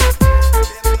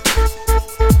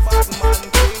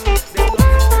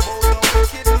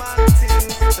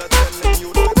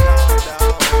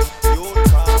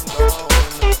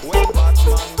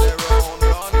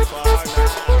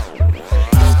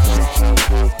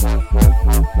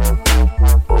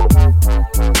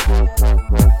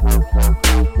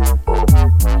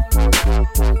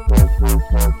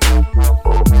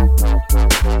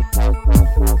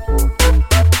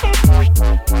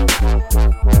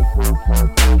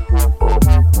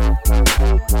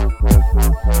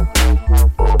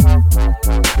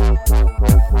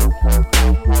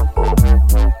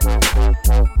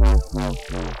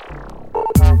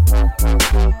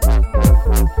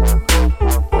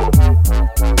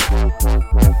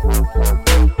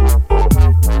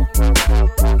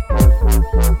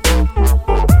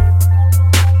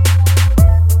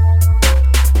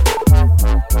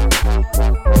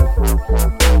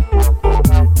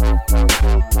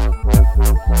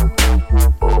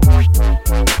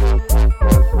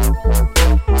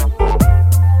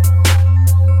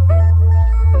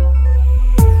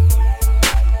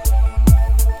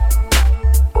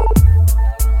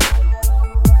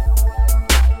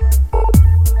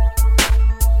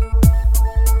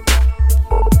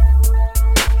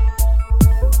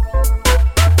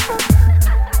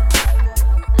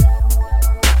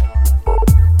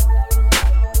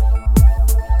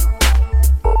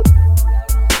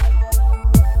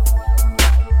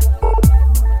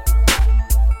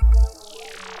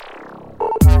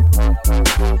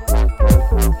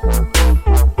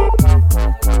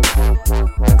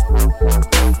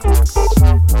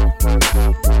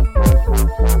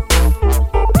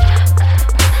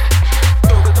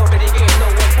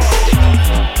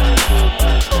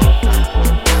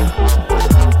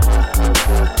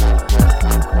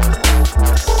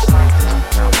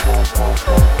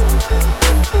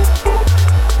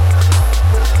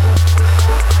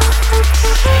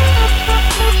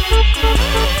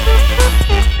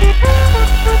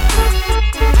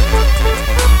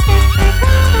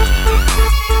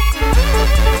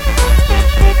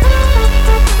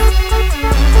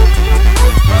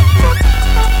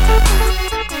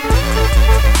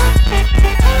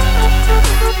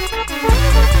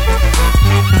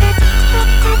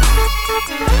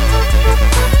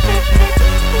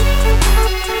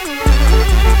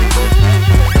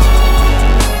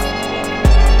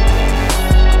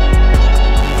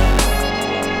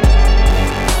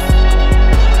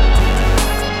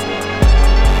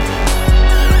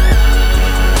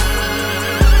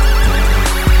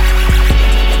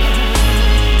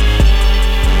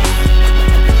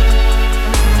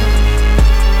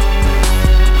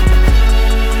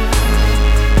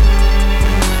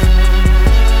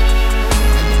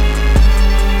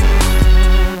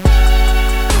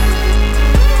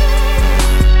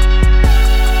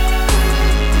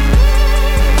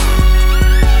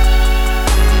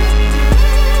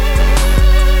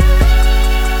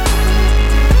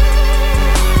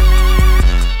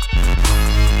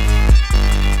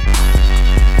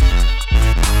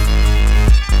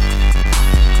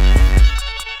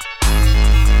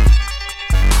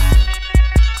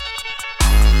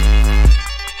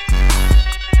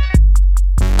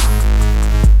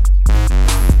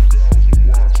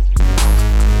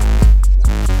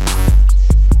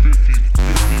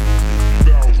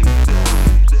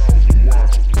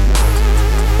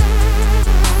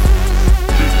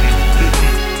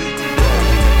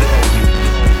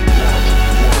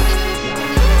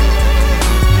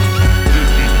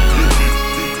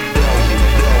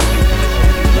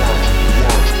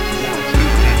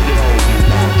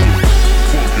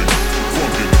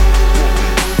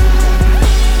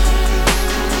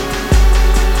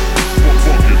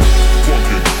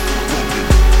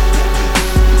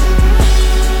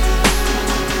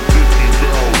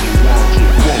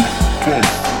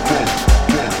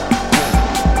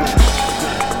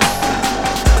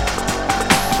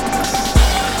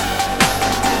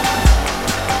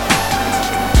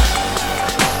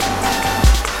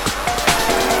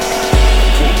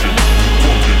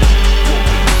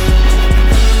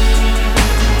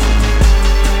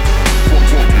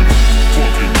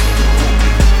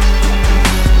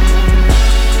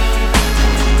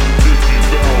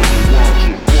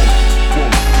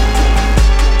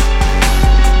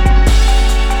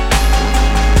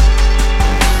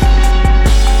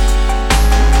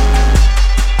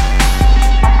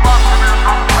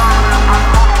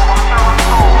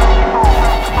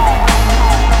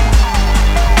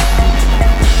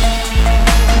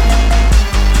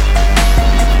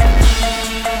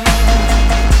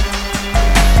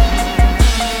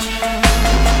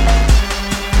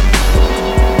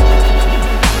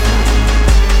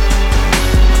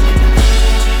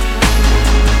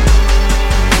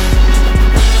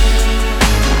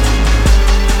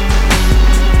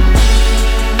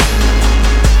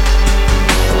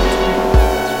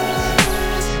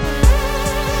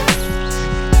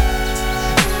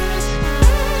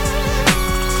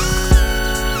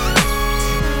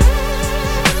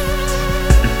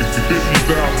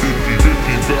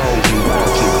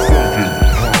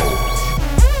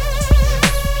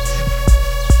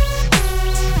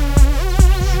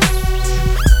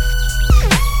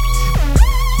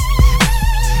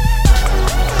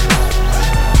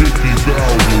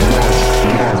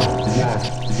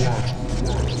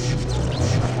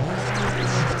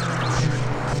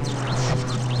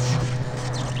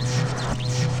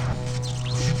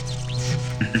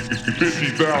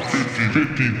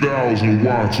 50,000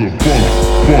 watts of funk.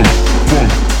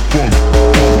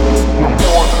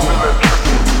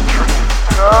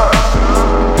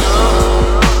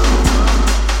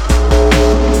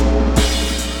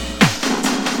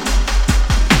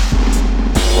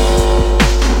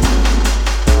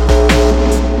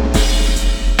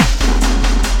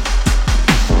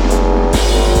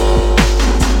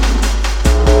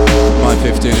 My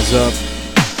 15 is up.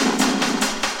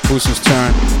 Who's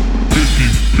turn?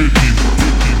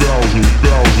 50,000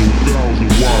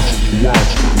 watts.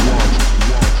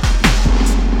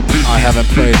 I haven't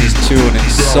played this tune in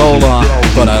so long,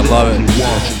 but I love it.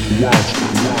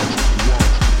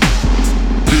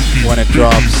 When it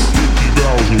drops.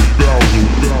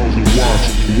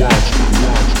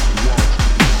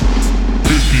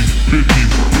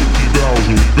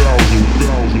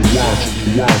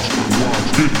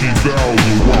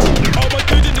 50,000 watts. Oh my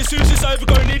goodness, who's this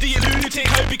overgrown idiot lunatic?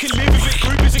 Hope he can live with it.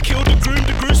 Group is a killed and groomed,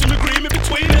 a gruesome agreement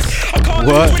between us. I can't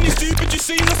live when you're stupid, you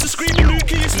seem us a screaming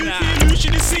nucleus,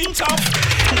 illusion, it seemed tough.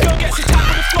 The girl gets attacked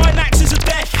with a flying axes of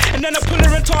death, and then I pull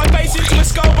her entire face into a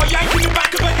skull by yanking the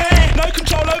back of her hair. No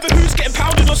control over who's getting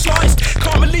pounded or sliced.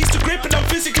 Can't release the grip and I'm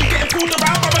physically getting pulled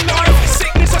around by my life.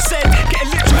 Sickness, I said,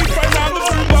 getting literally thrown around the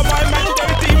room by my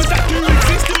imaginary demons that do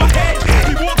exist in my head.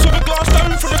 He walks with a glass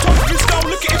dome from the top of his skull,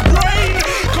 look at his brain.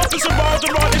 Coppers are mild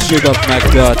and right. Big up Mac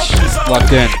Dutch,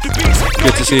 locked in.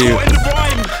 Good to see you.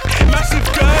 Massive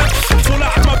girth, fall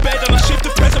out of my bed and I shift the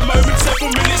present moment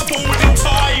several minutes forward in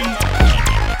time.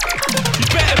 You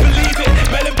better believe it,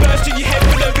 melon burst in your head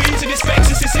for no reason. It's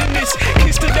Vexus, it's in this.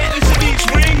 Kiss the letters in each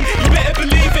ring. You better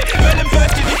believe it, melon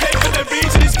burst in your head for no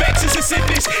reason. It's Vexus, it's in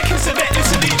this. Kiss the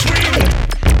letters in each ring.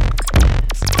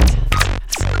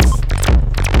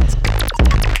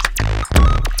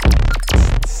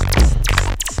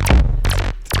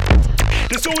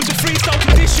 There's always a freestyle to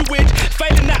dish you with.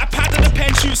 Failing that a pad and a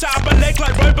pen shoots out of my leg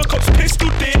like Robocop's pistol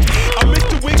did. I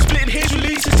missed the wig splitting his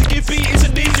releases to give beatings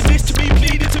and needs of this to be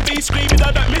pleaded to be screaming.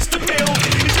 I don't miss the pill.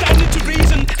 It's standing to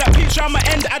reason that peeps round my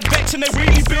end add vex and they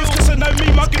really bills. Cause I know me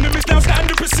mugging them is now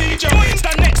standard procedure.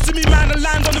 Stand next to me man and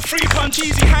land on the free punch.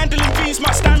 Easy handling these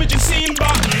much damage and scene,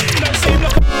 but don't seem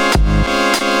like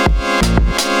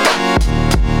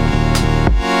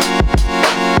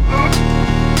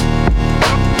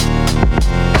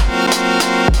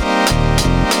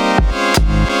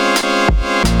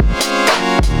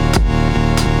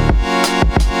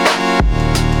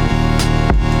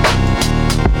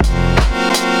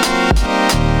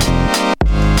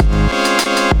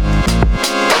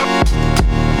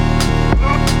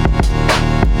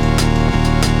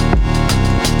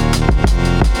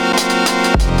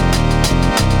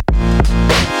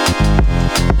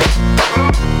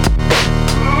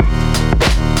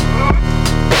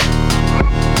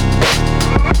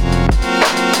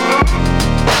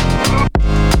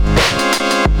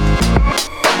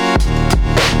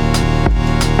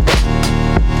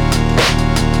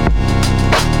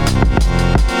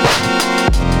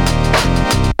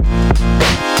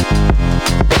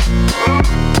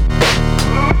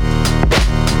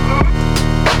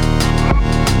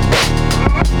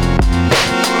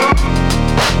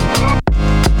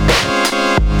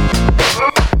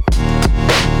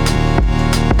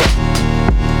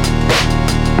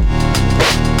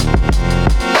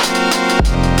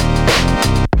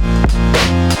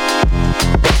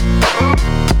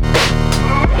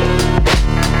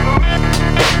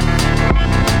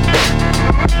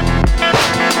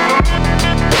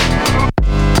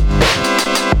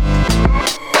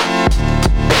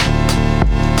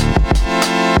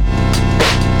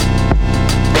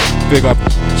Big up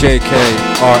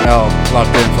JKRL,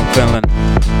 locked in from Finland.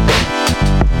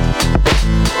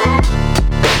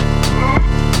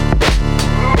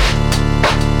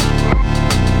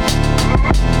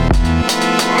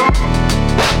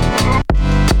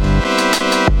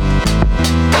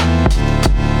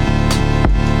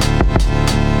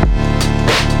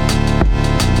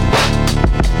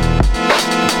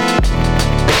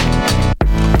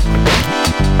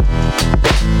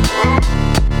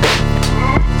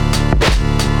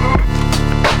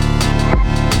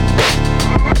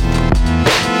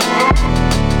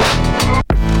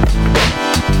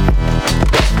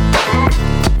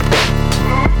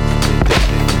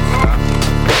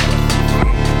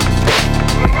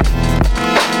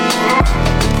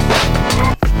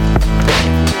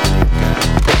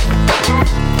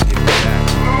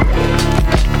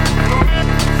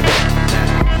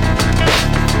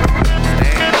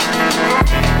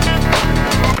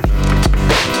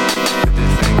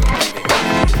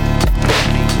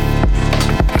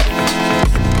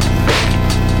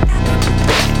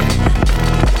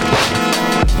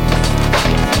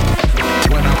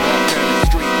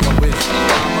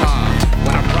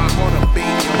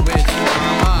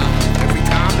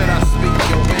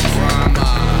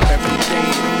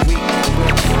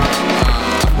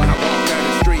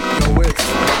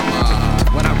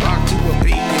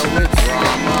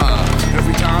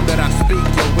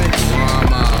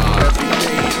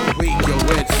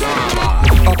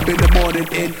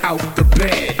 out the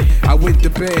bed. I went to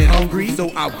bed hungry, so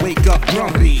I wake up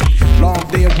grumpy. Long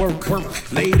day of work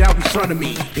laid out in front of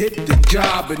me. Hit the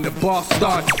job and the boss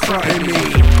starts fronting me.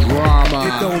 Drama.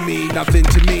 It don't mean nothing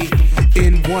to me.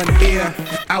 In one ear,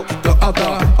 out the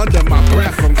other. Under my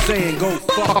breath, I'm saying go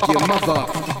fuck your mother.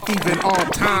 Even on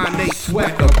time, they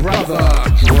sweat a brother.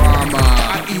 Drama.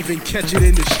 I even catch it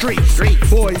in the streets.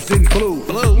 Boys in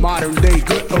blue. Modern day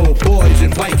good old boys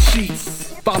in white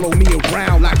sheets. Follow me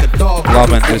around like a dog.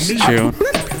 Loving this tune.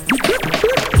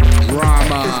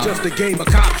 Drama. It's just a game of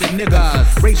cops and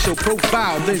niggas. Racial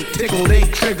profile, then tickle they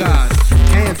triggers.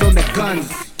 Hands on the guns,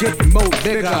 getting more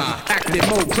bigger. Acting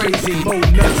more crazy, more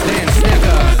nuts than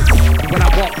snickers. When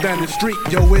I walk down the street,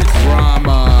 yo, it's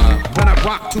drama. When I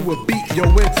rock to a beat, yo,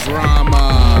 it's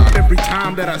drama. Every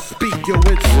time that I speak, yo,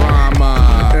 it's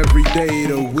drama. Every day of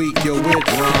the week, yo,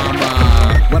 it's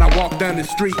drama. When I walk down the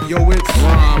street, yo, it's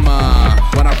drama.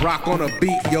 When I rock on a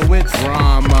beat, yo, it's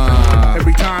drama.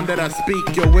 Every time that I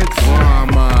speak, yo, it's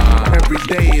drama. Every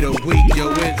day of the week,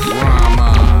 yo, it's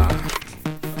drama.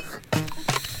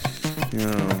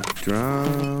 Yo,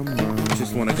 drama.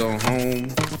 Just wanna go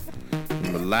home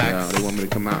and relax. Yo, they want me to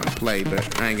come out and play,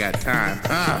 but I ain't got time.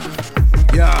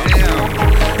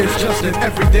 Yeah, it's just an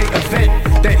everyday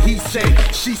event that he say,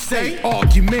 she say,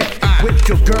 argument with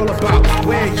your girl about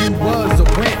where you was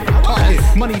or went.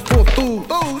 Talking money for food,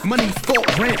 money for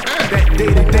rent. That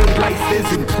day-to-day life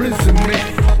is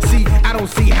imprisonment. See, I don't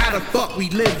see how the fuck we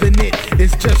live in it.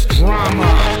 It's just drama.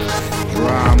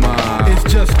 Drama. It's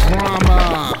just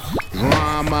drama.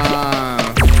 Drama.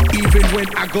 Even when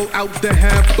I go out to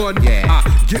have fun,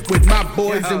 I get with my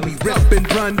boys and we rip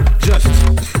and run. Just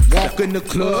walk in the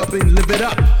club and live it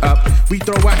up. We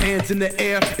throw our hands in the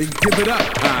air and give it up.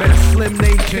 Met a slim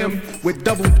named Kim with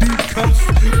double D cups.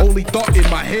 Only thought in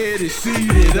my head is see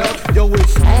it up. Yo,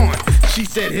 it's on. She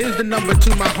said, here's the number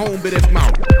to my home, but if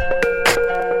my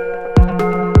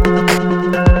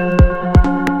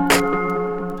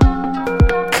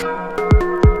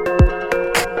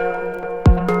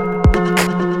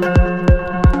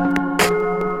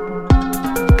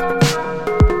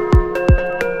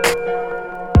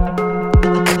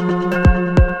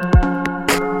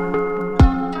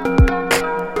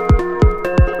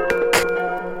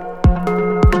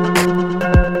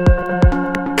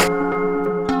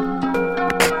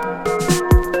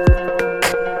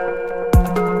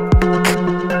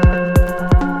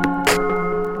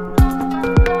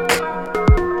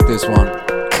This one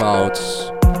about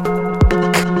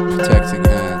protecting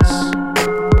hands.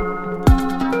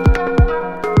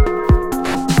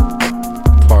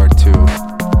 Part 2.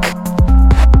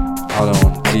 Out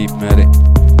on Deep Medic.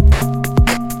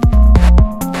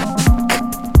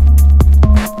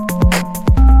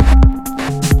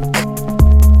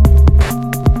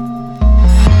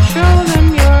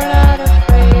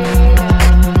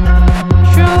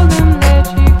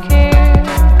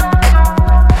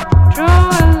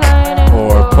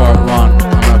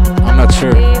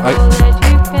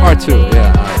 Part 2,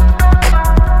 yeah.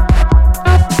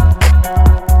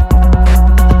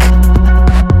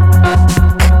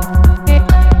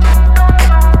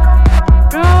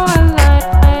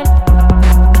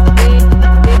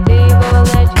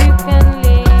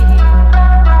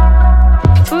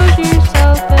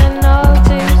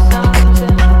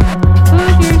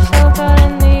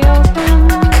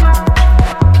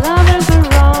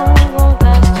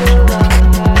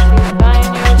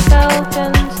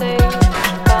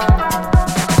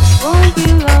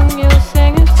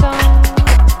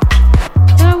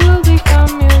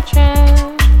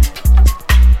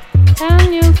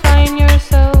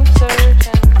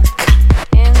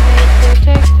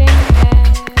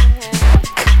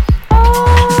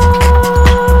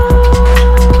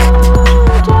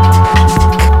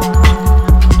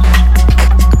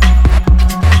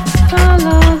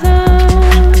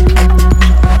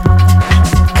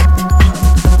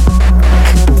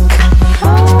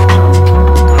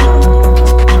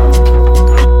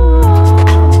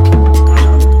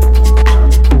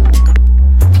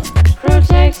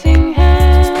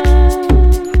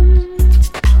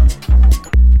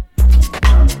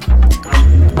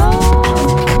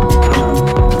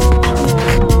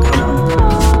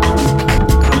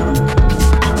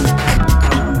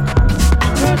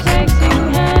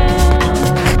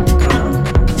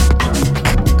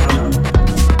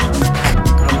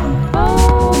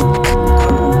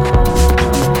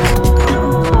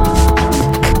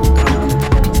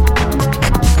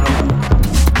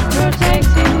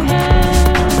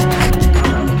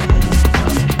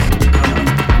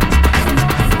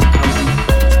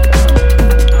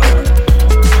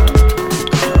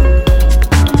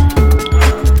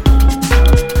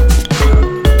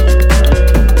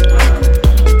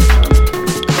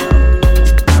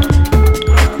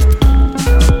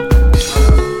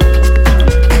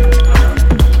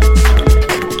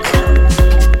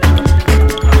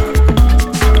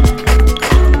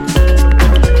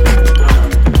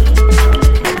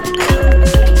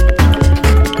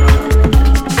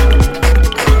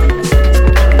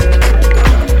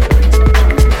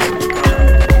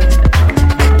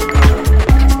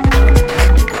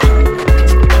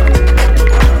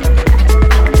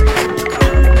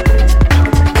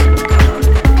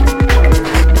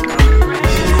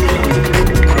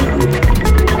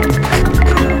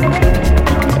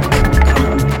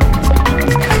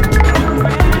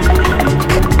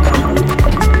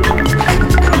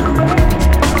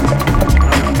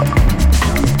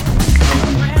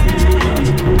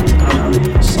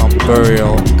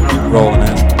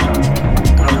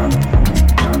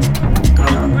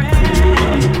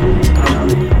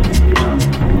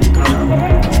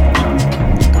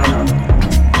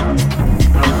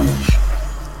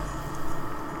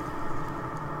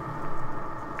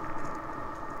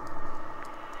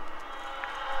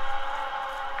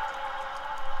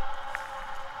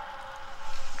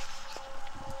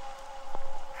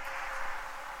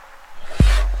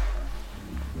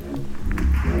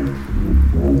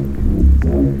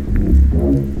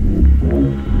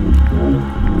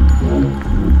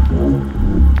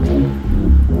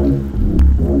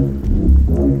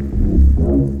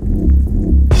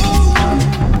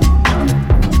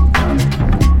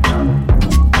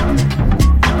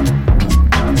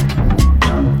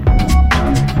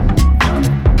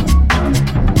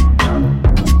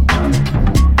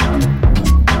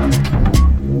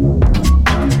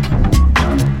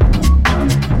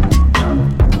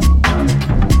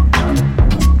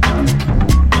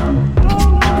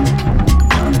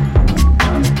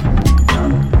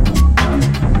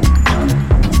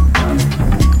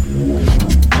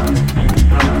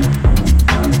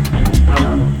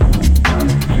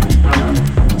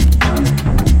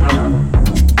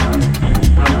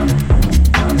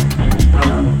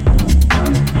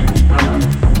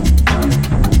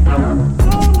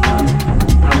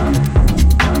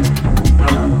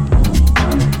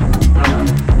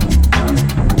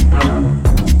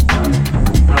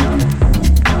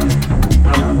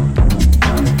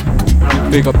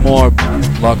 Pick up more.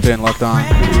 Locked in, locked on.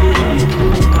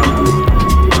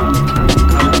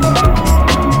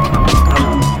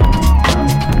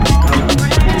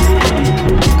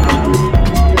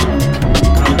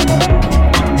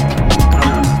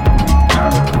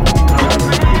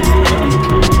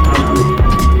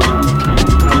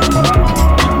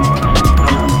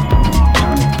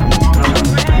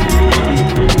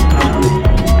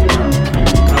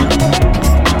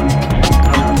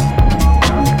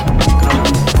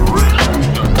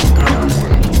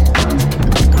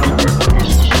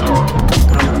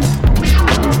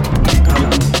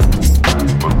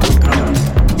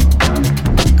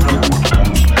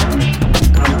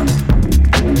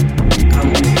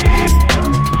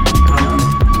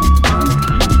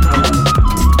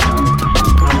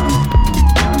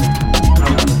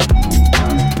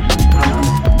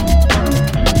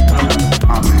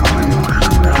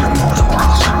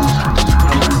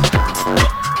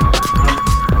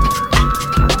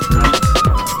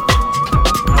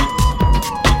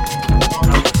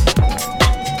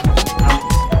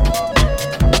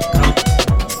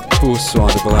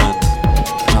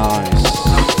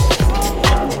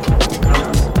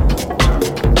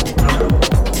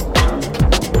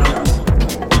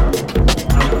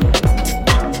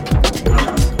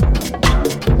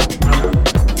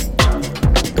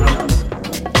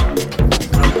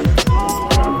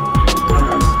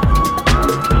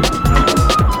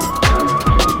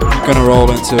 Gonna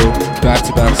roll into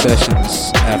back-to-back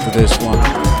sessions after this one.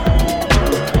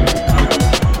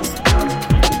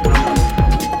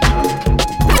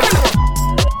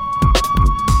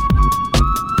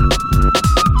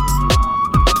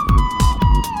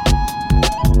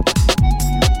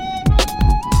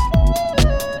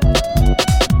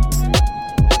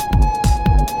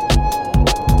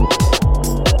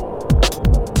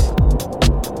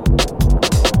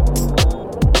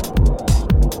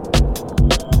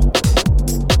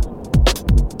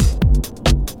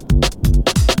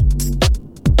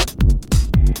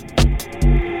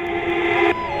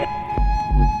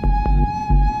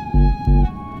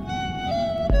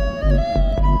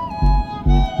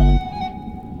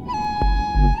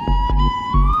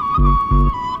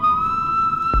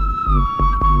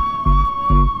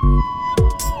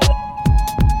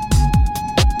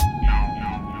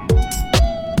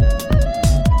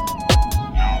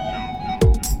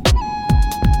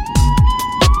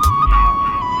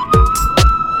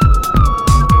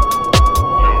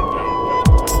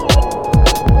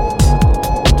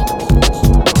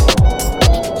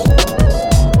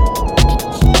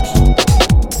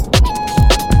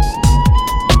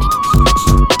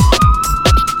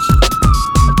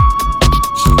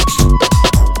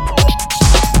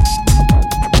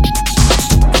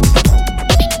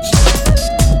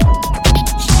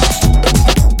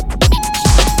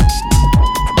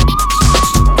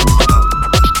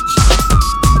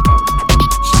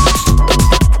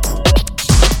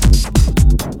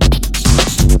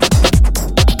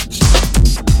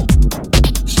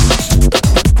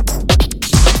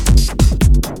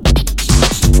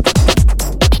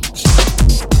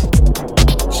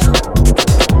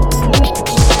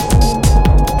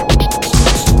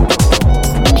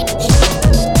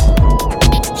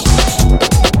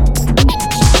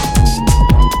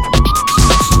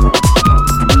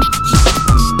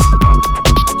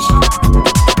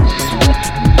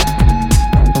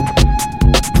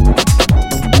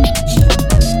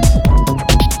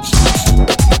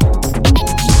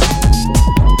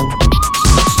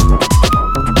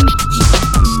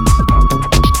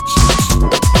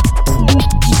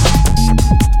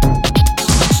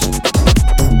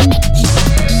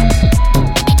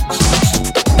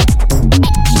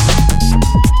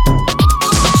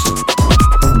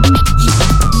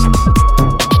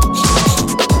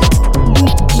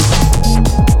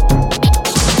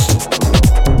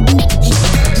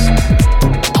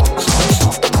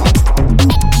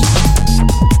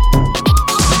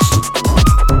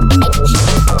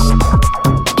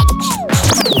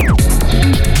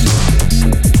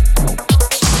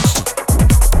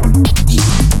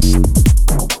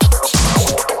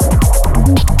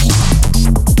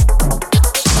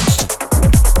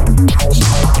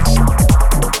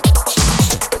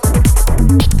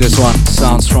 This one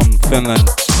sounds from Finland,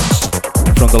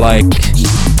 from the like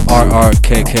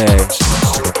RRKK,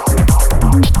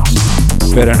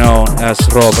 better known as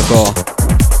Robeko.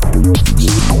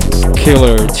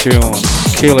 Killer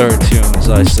tunes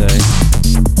I say.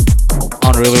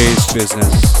 Unreleased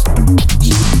business.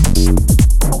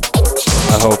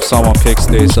 I hope someone picks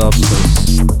these up,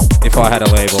 because if I had a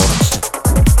label,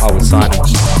 I would sign it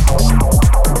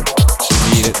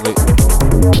immediately.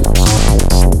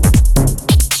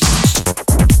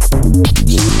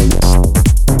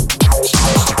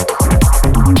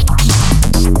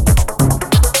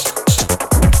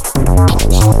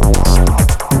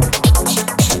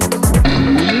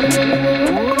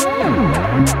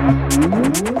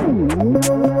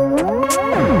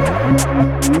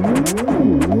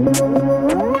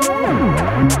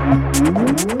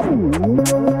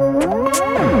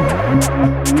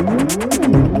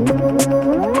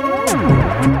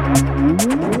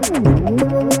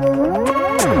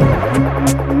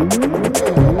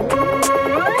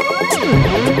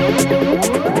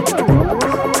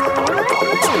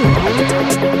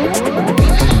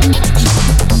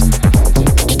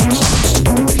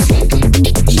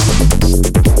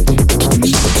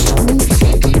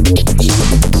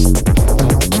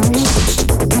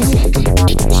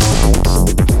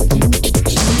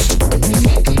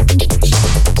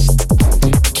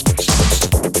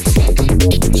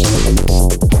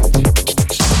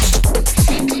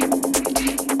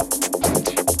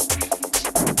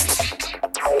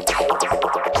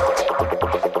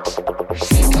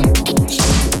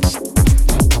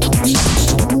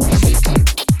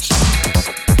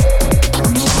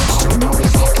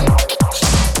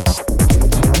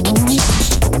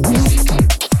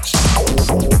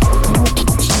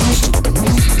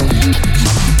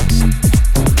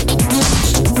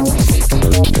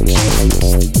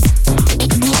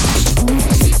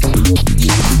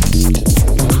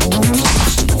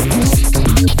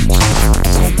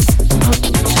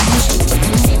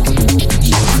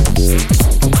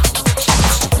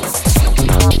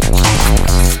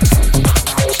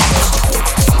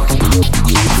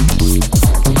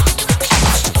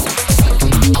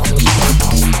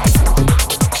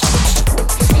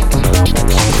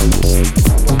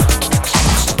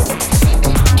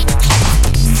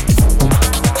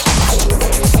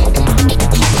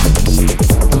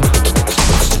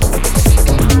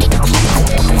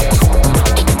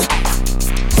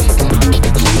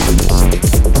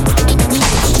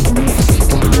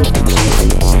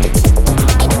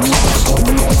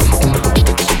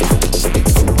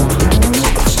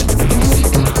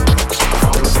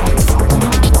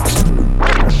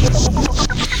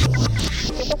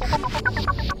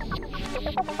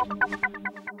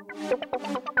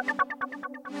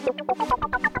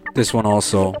 This one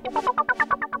also,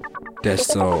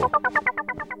 Desto,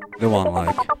 the one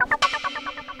like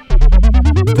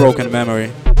Broken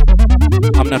Memory.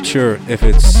 I'm not sure if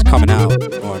it's coming out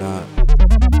or not.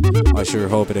 I sure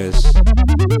hope it is.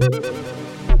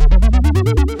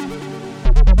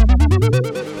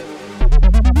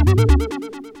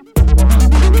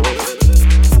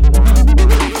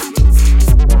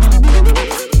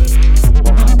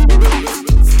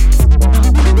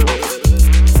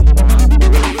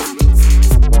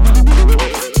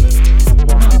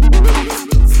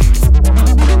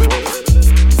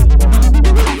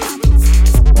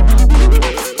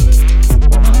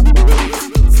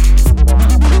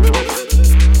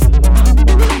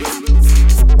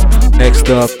 Next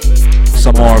up,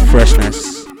 some more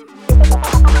freshness.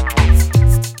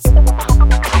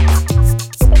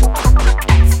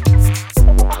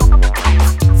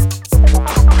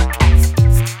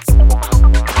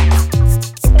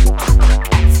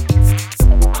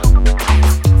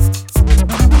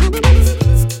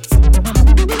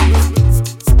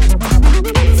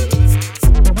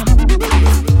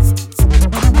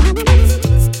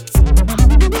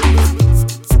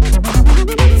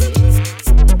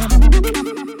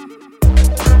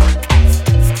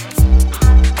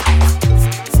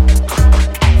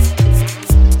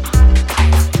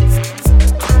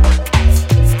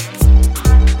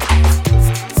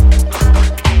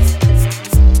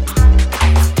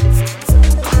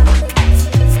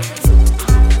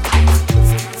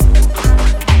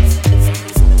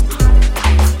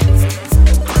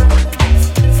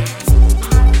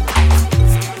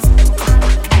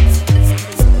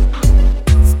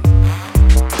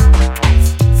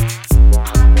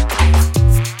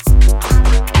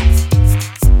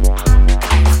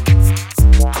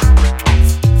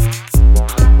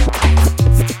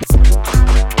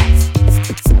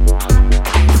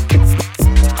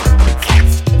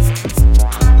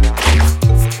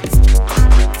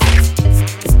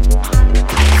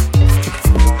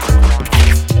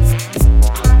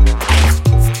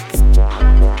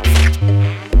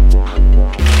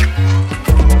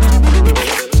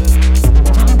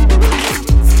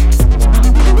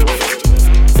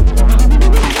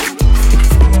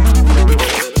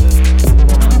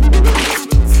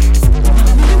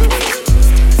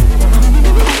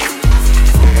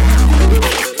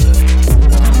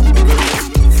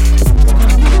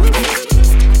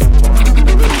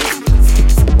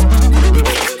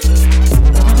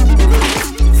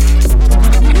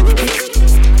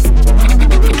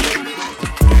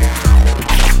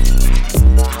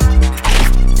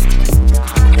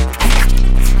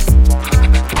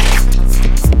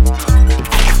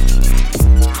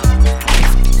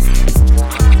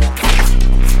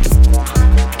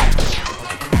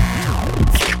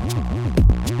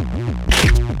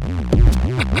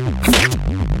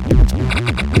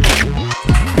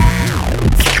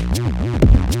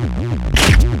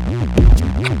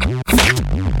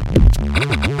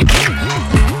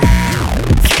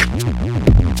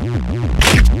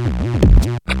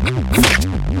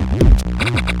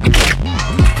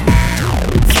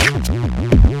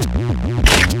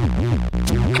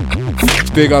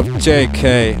 Big up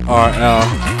JKRL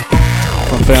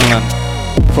from Finland,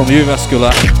 from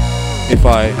Jyväskylä, if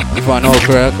I know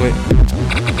correctly.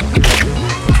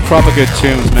 Proper good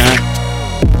tunes, man.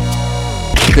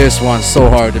 This one's so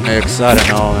hard to mix, I don't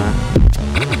know, man.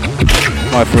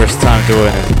 My first time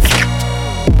doing it.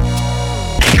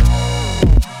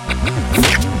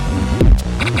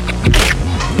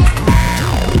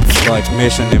 It's like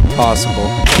Mission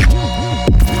Impossible.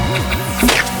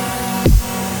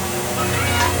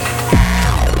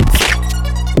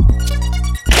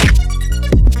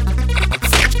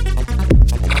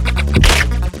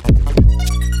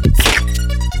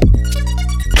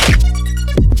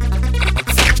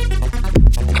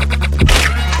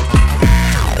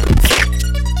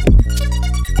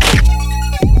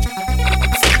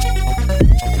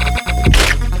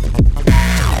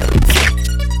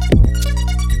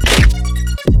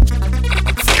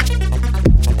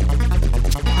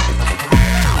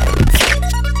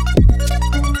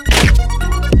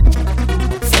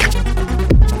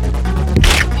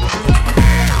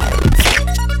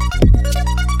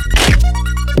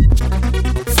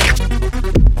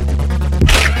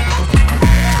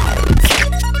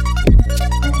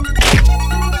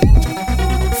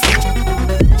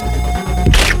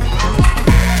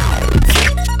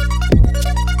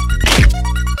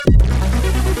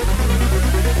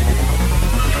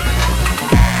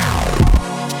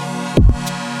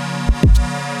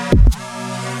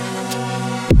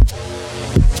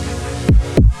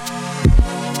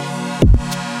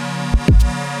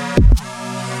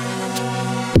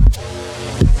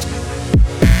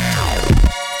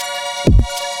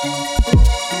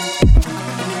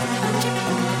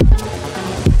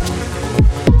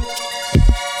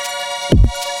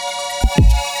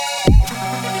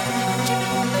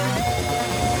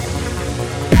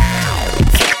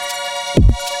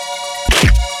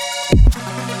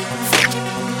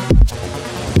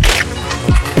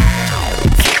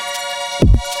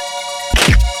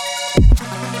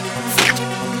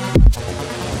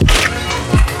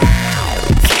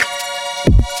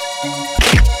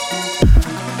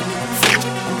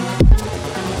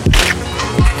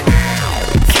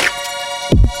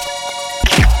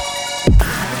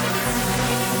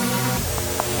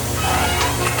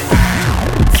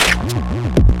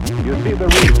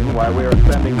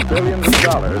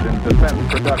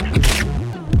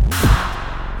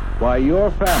 Why your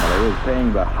family is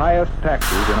paying the highest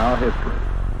taxes in our history.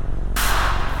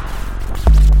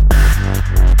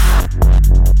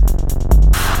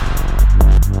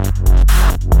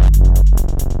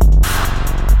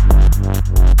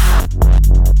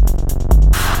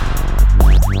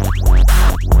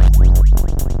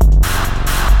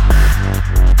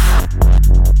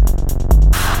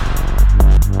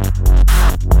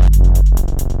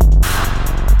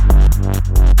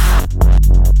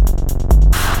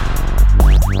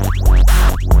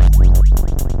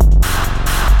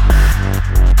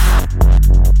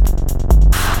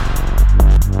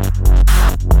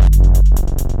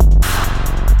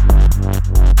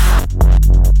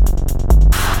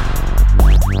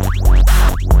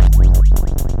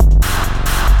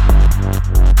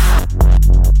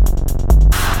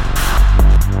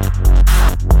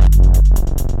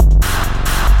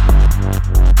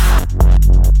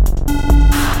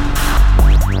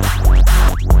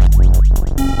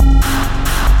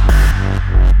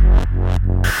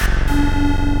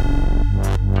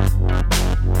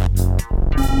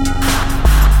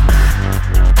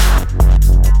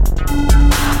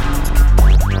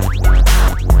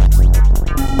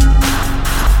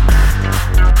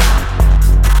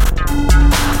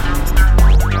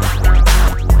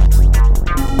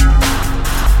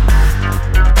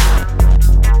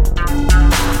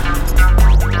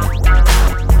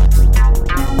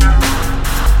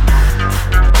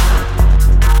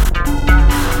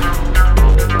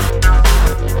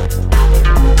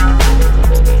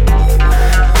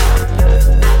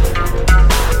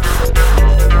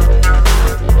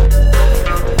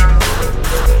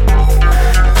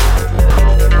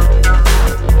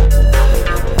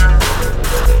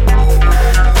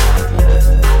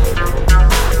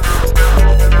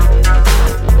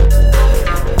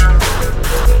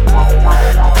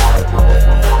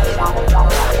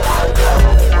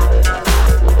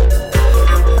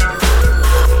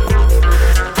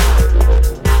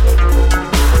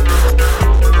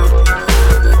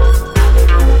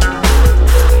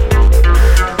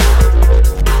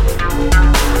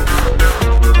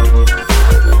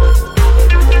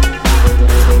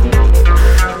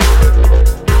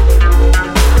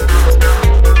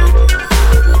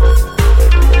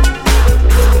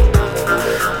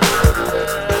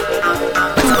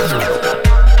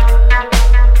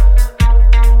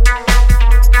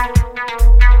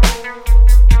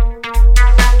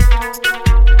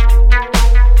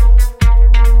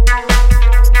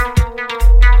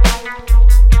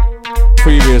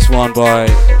 one by,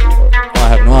 I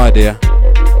have no idea.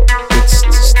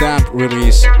 It's Stamp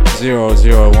Release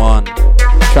 001.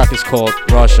 Track is called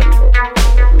Russia.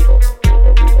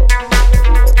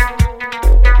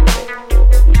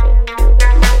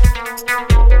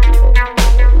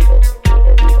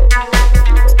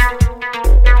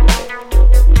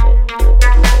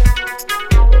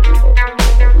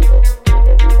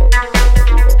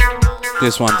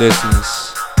 This one,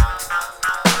 Distance.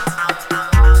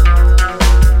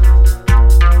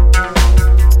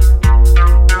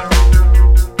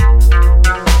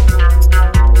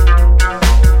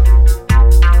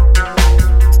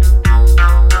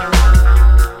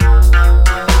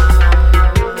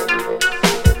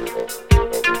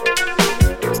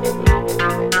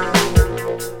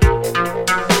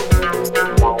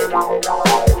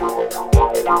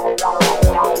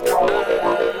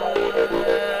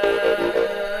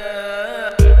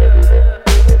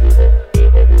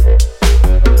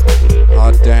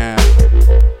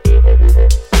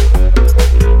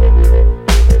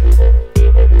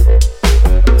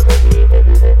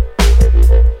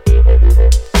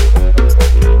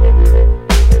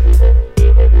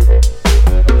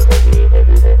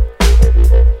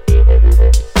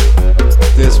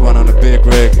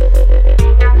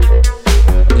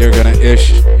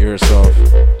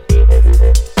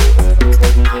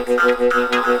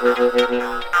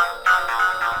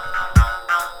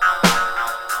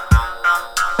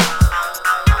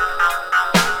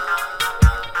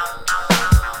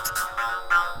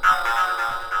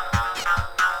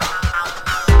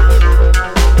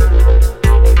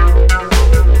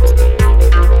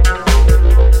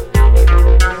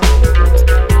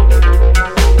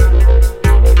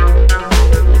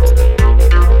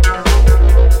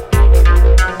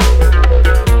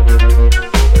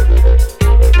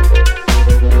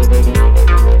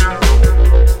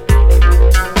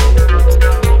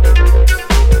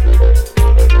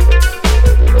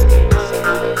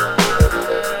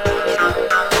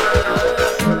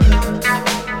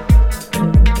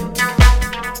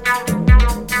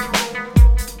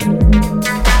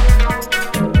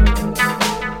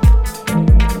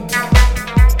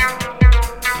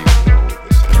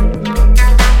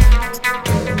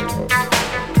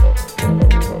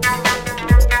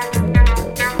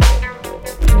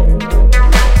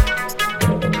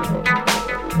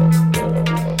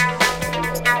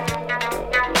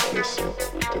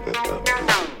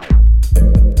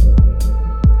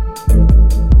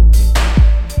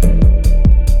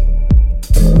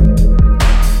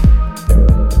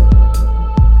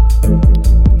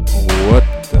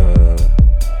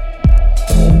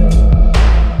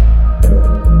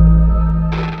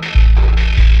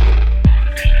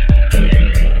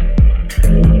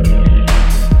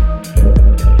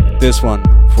 This one,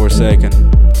 Forsaken,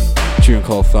 tune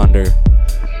called Thunder.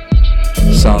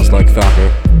 Sounds like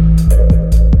thunder.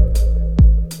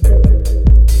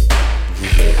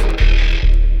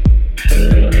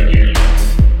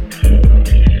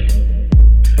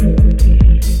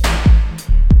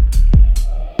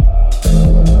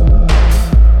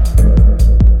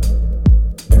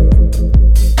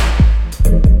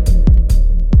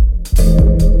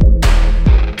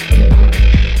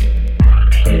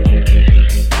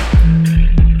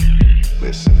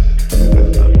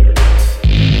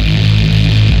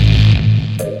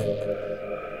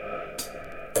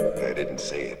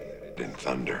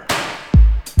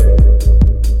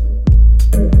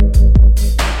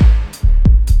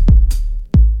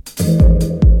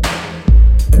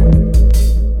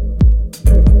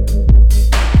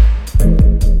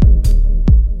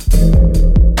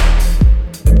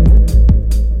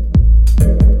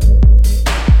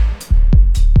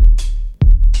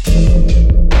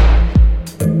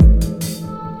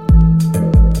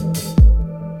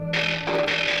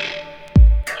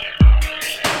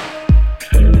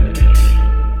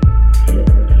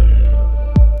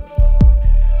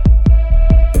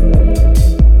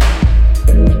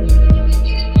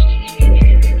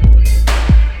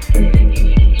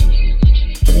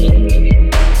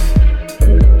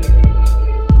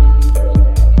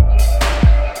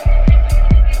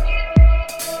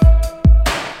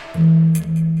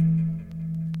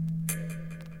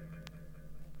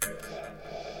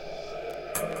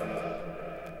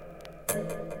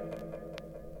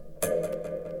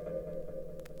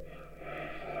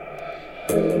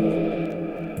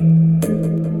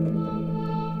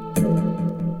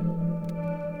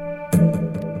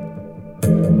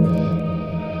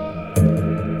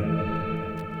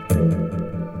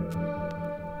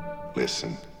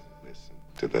 Listen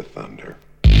to the thunder.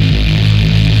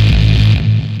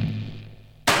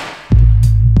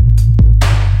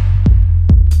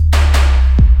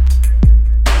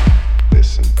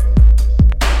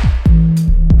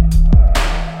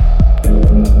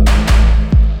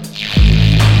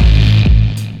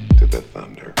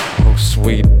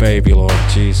 baby, Lord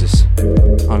Jesus.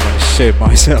 I'm gonna shit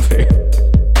myself here.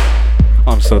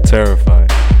 I'm so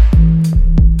terrified.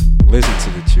 Listen to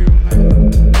the tune, man.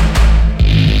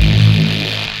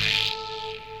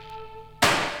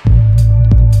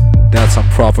 That's some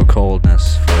proper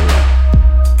coldness for you.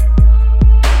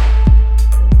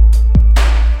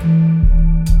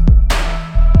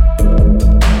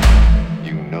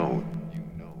 You know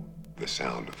the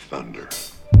sound of thunder.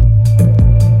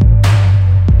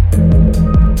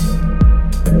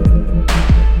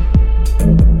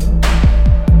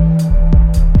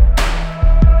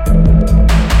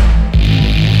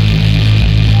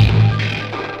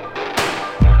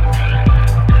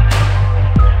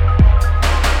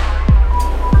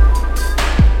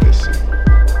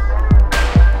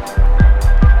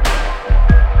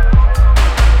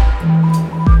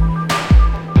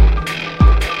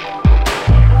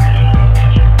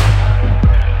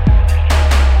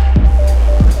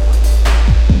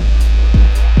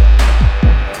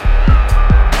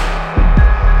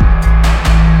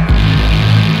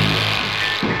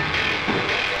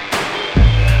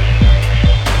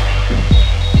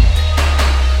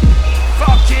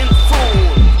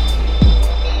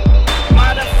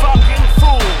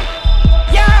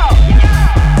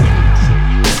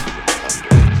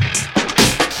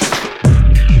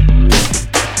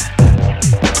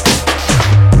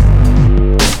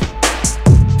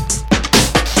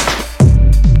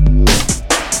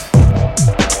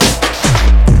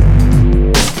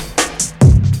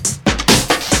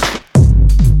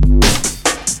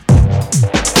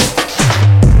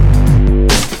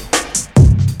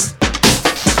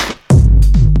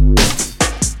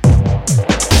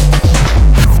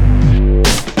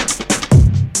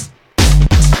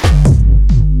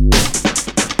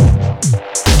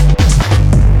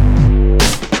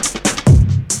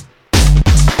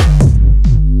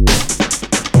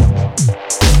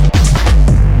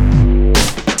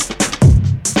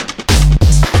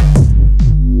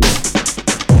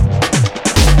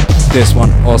 This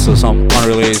one also some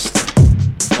unreleased,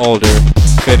 older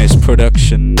Finnish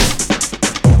production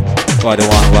by the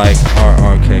one like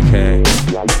RRKK.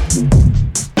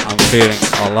 I'm feeling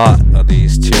a lot of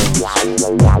these tunes.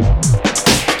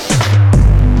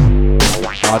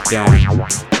 God damn.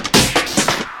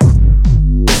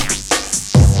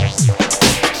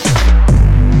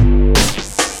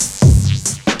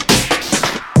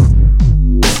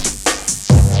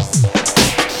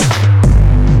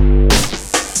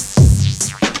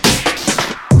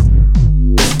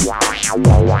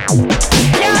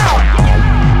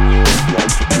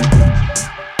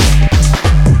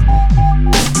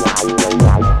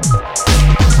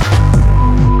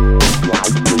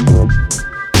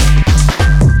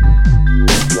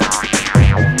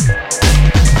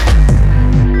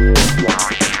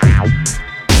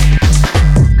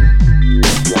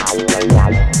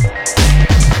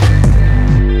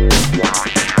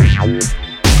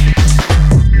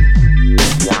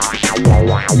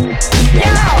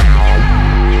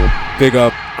 Big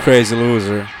up Crazy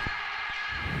Loser.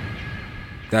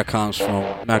 That comes from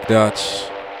Mac Dutch.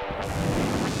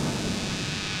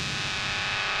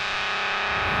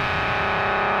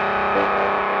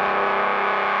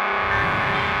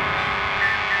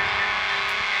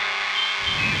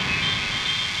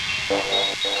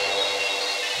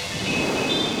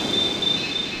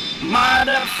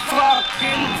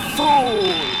 Motherfucking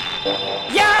fool!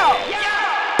 Yo!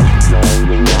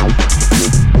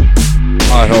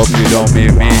 I hope you don't be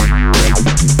mean,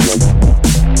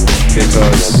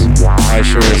 because I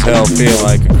sure as hell feel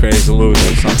like a crazy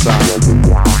loser sometimes.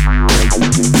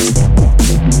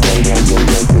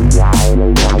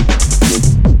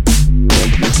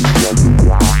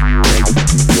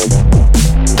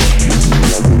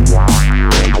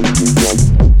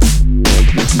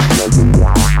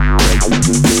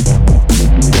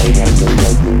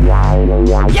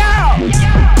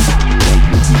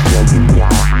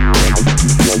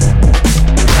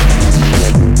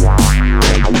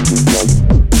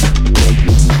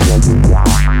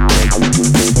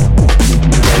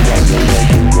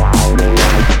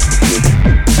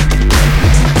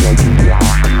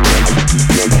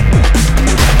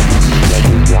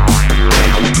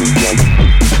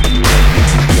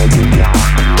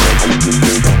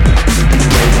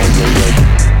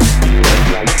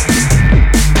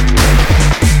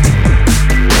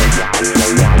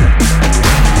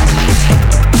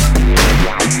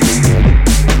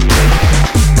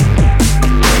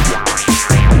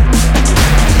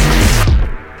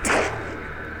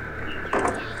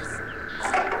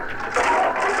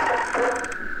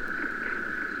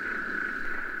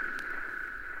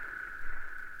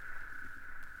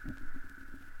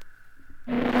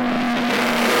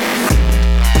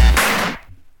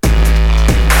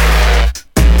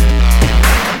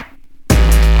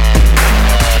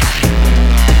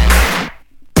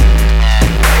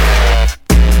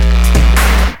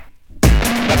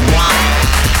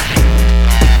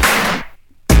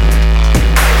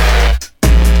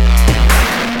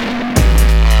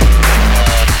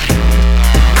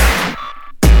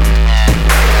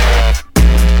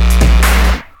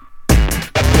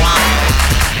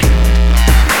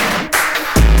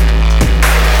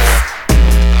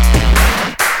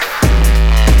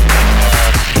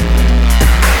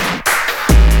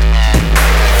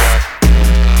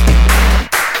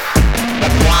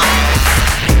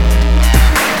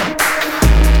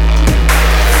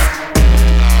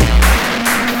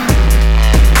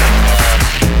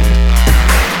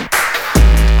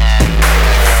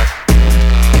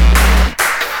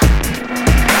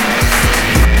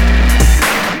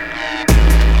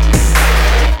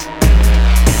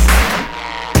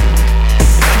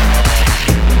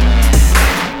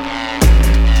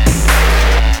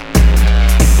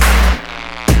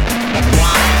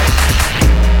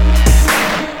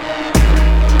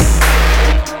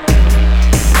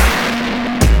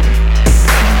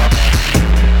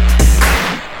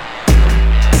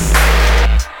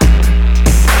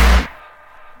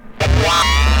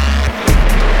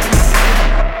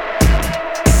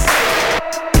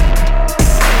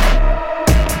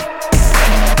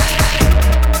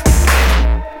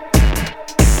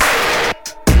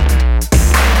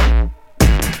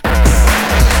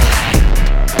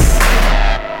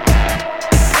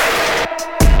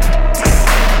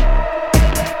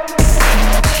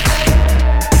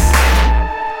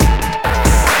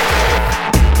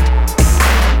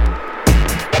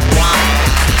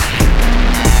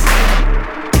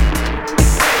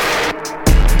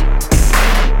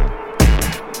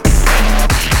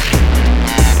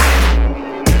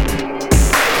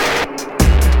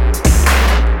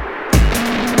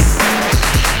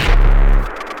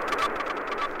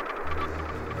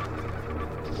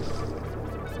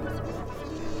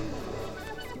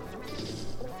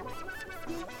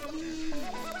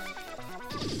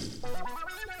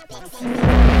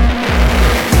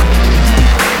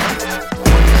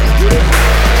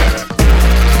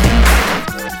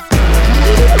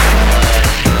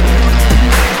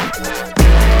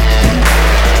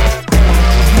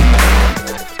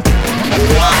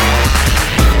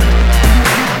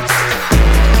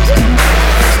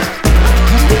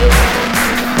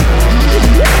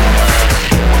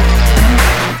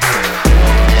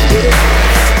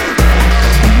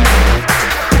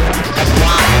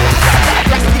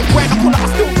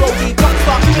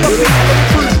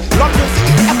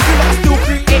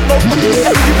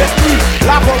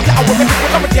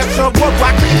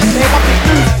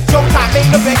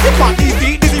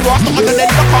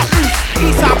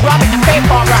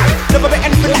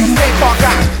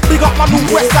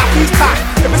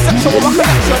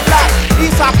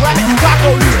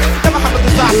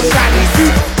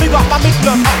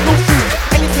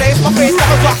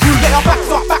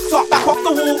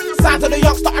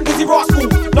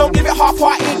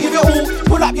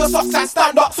 socks and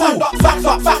stand up tall. Facts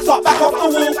up, back off the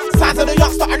wall. Signs of the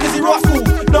youngster and Lizzie Russell.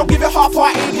 Don't give it half,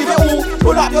 I ain't give it all.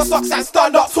 Pull up your socks and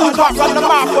stand up tall. Can't run the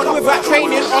marathon without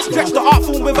training, or stretch the art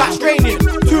form without straining.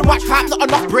 Too much hype, not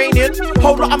enough braining.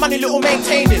 Whole lot of money, little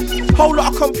maintaining. Whole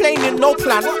lot of complaining, no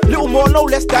plan. Little more, no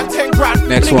less than 10 grand.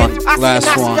 Next one, last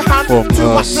one from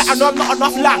Too much black, I know I'm not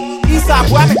enough land. Eastside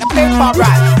boy, I make the paper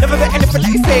right. Never get anything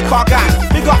like you fake car guy.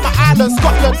 Big up my island,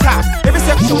 Scotland ties. Every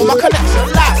section with my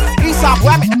connection lies. Eastside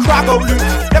boy, I make the crowd go loose.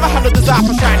 Never had no desire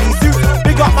for shiny suits.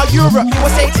 Big up my Europe,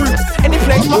 USA troops. Any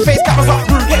place my face cameras up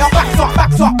through. Get your backs up,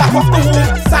 back off the wall.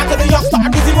 Sign to the youngster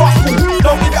and Lizzie Russell.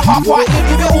 Don't give it half, I ain't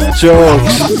give it all.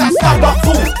 Jokes.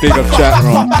 Big up chat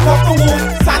room.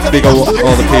 Big up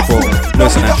all the people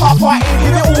listening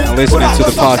and listening to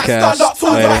the podcast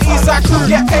later.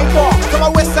 Get paper. To my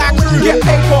west side crew, get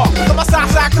paper. To my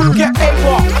south side crew, get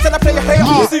paper. I tell the player, hey,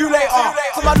 see you later.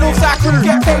 To my north side crew,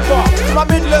 get paper. To my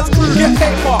Midlands crew, get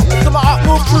paper. To my up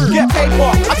north crew, get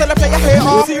paper. I tell the player, hey,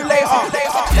 see you later.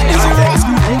 Is you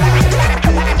later?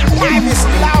 Livest,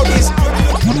 loudest,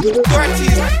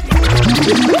 dirtiest,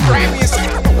 grimiest,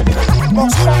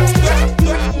 most hottest,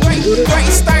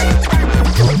 dirty stank.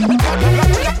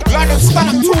 London stand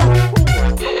up too.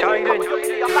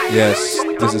 Yes,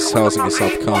 this is Housing Is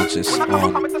Subconscious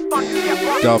on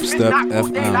Dubstep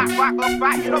FM.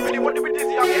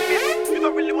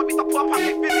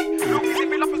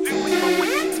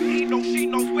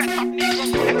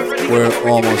 We're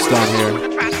almost done here.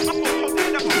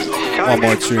 One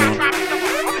more tune.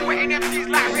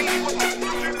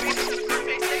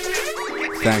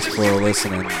 Thanks for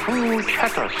listening. Who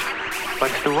chatters?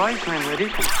 But the wise man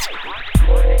listen.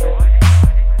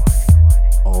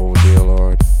 Oh dear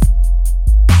Lord.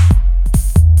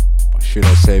 Or should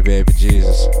I say baby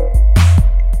Jesus?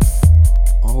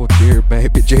 Oh dear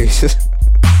baby Jesus.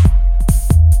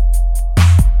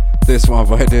 This one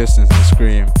by Distance and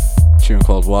Scream. Tune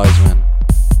called Wise Man.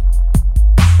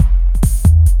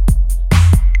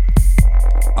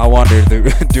 I wonder,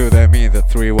 do that mean the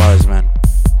three wise men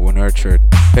who nurtured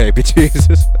baby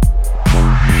Jesus?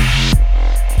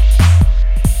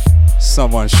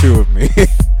 Someone shoot me.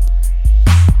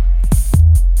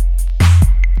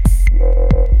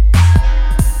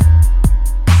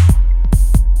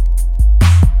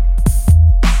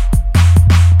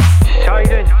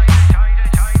 Silent.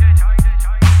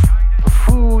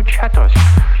 Who chatters?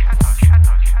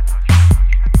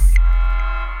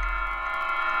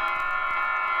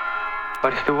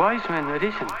 But it's the wise man that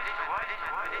isn't.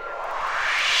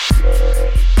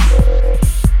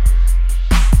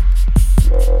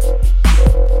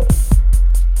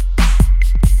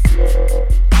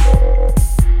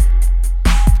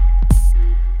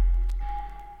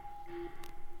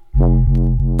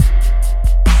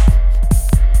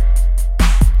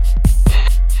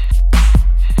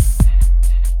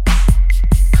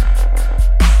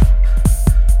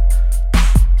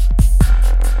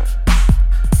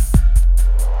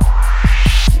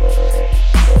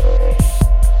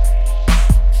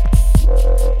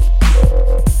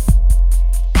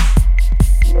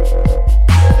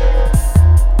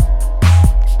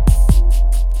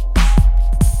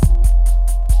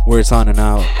 We're signing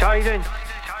out.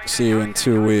 See you in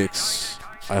 2 weeks.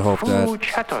 I hope that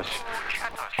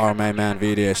our main man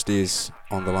VDSD's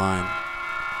on the line.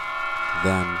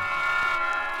 Then.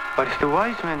 But it's the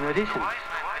wise man that isn't.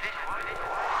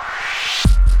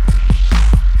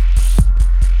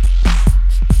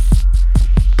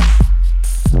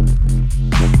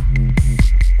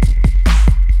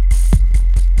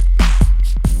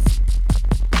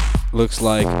 Looks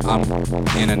like I'm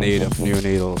in a need of new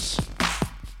needles.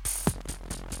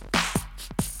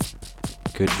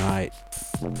 Good night.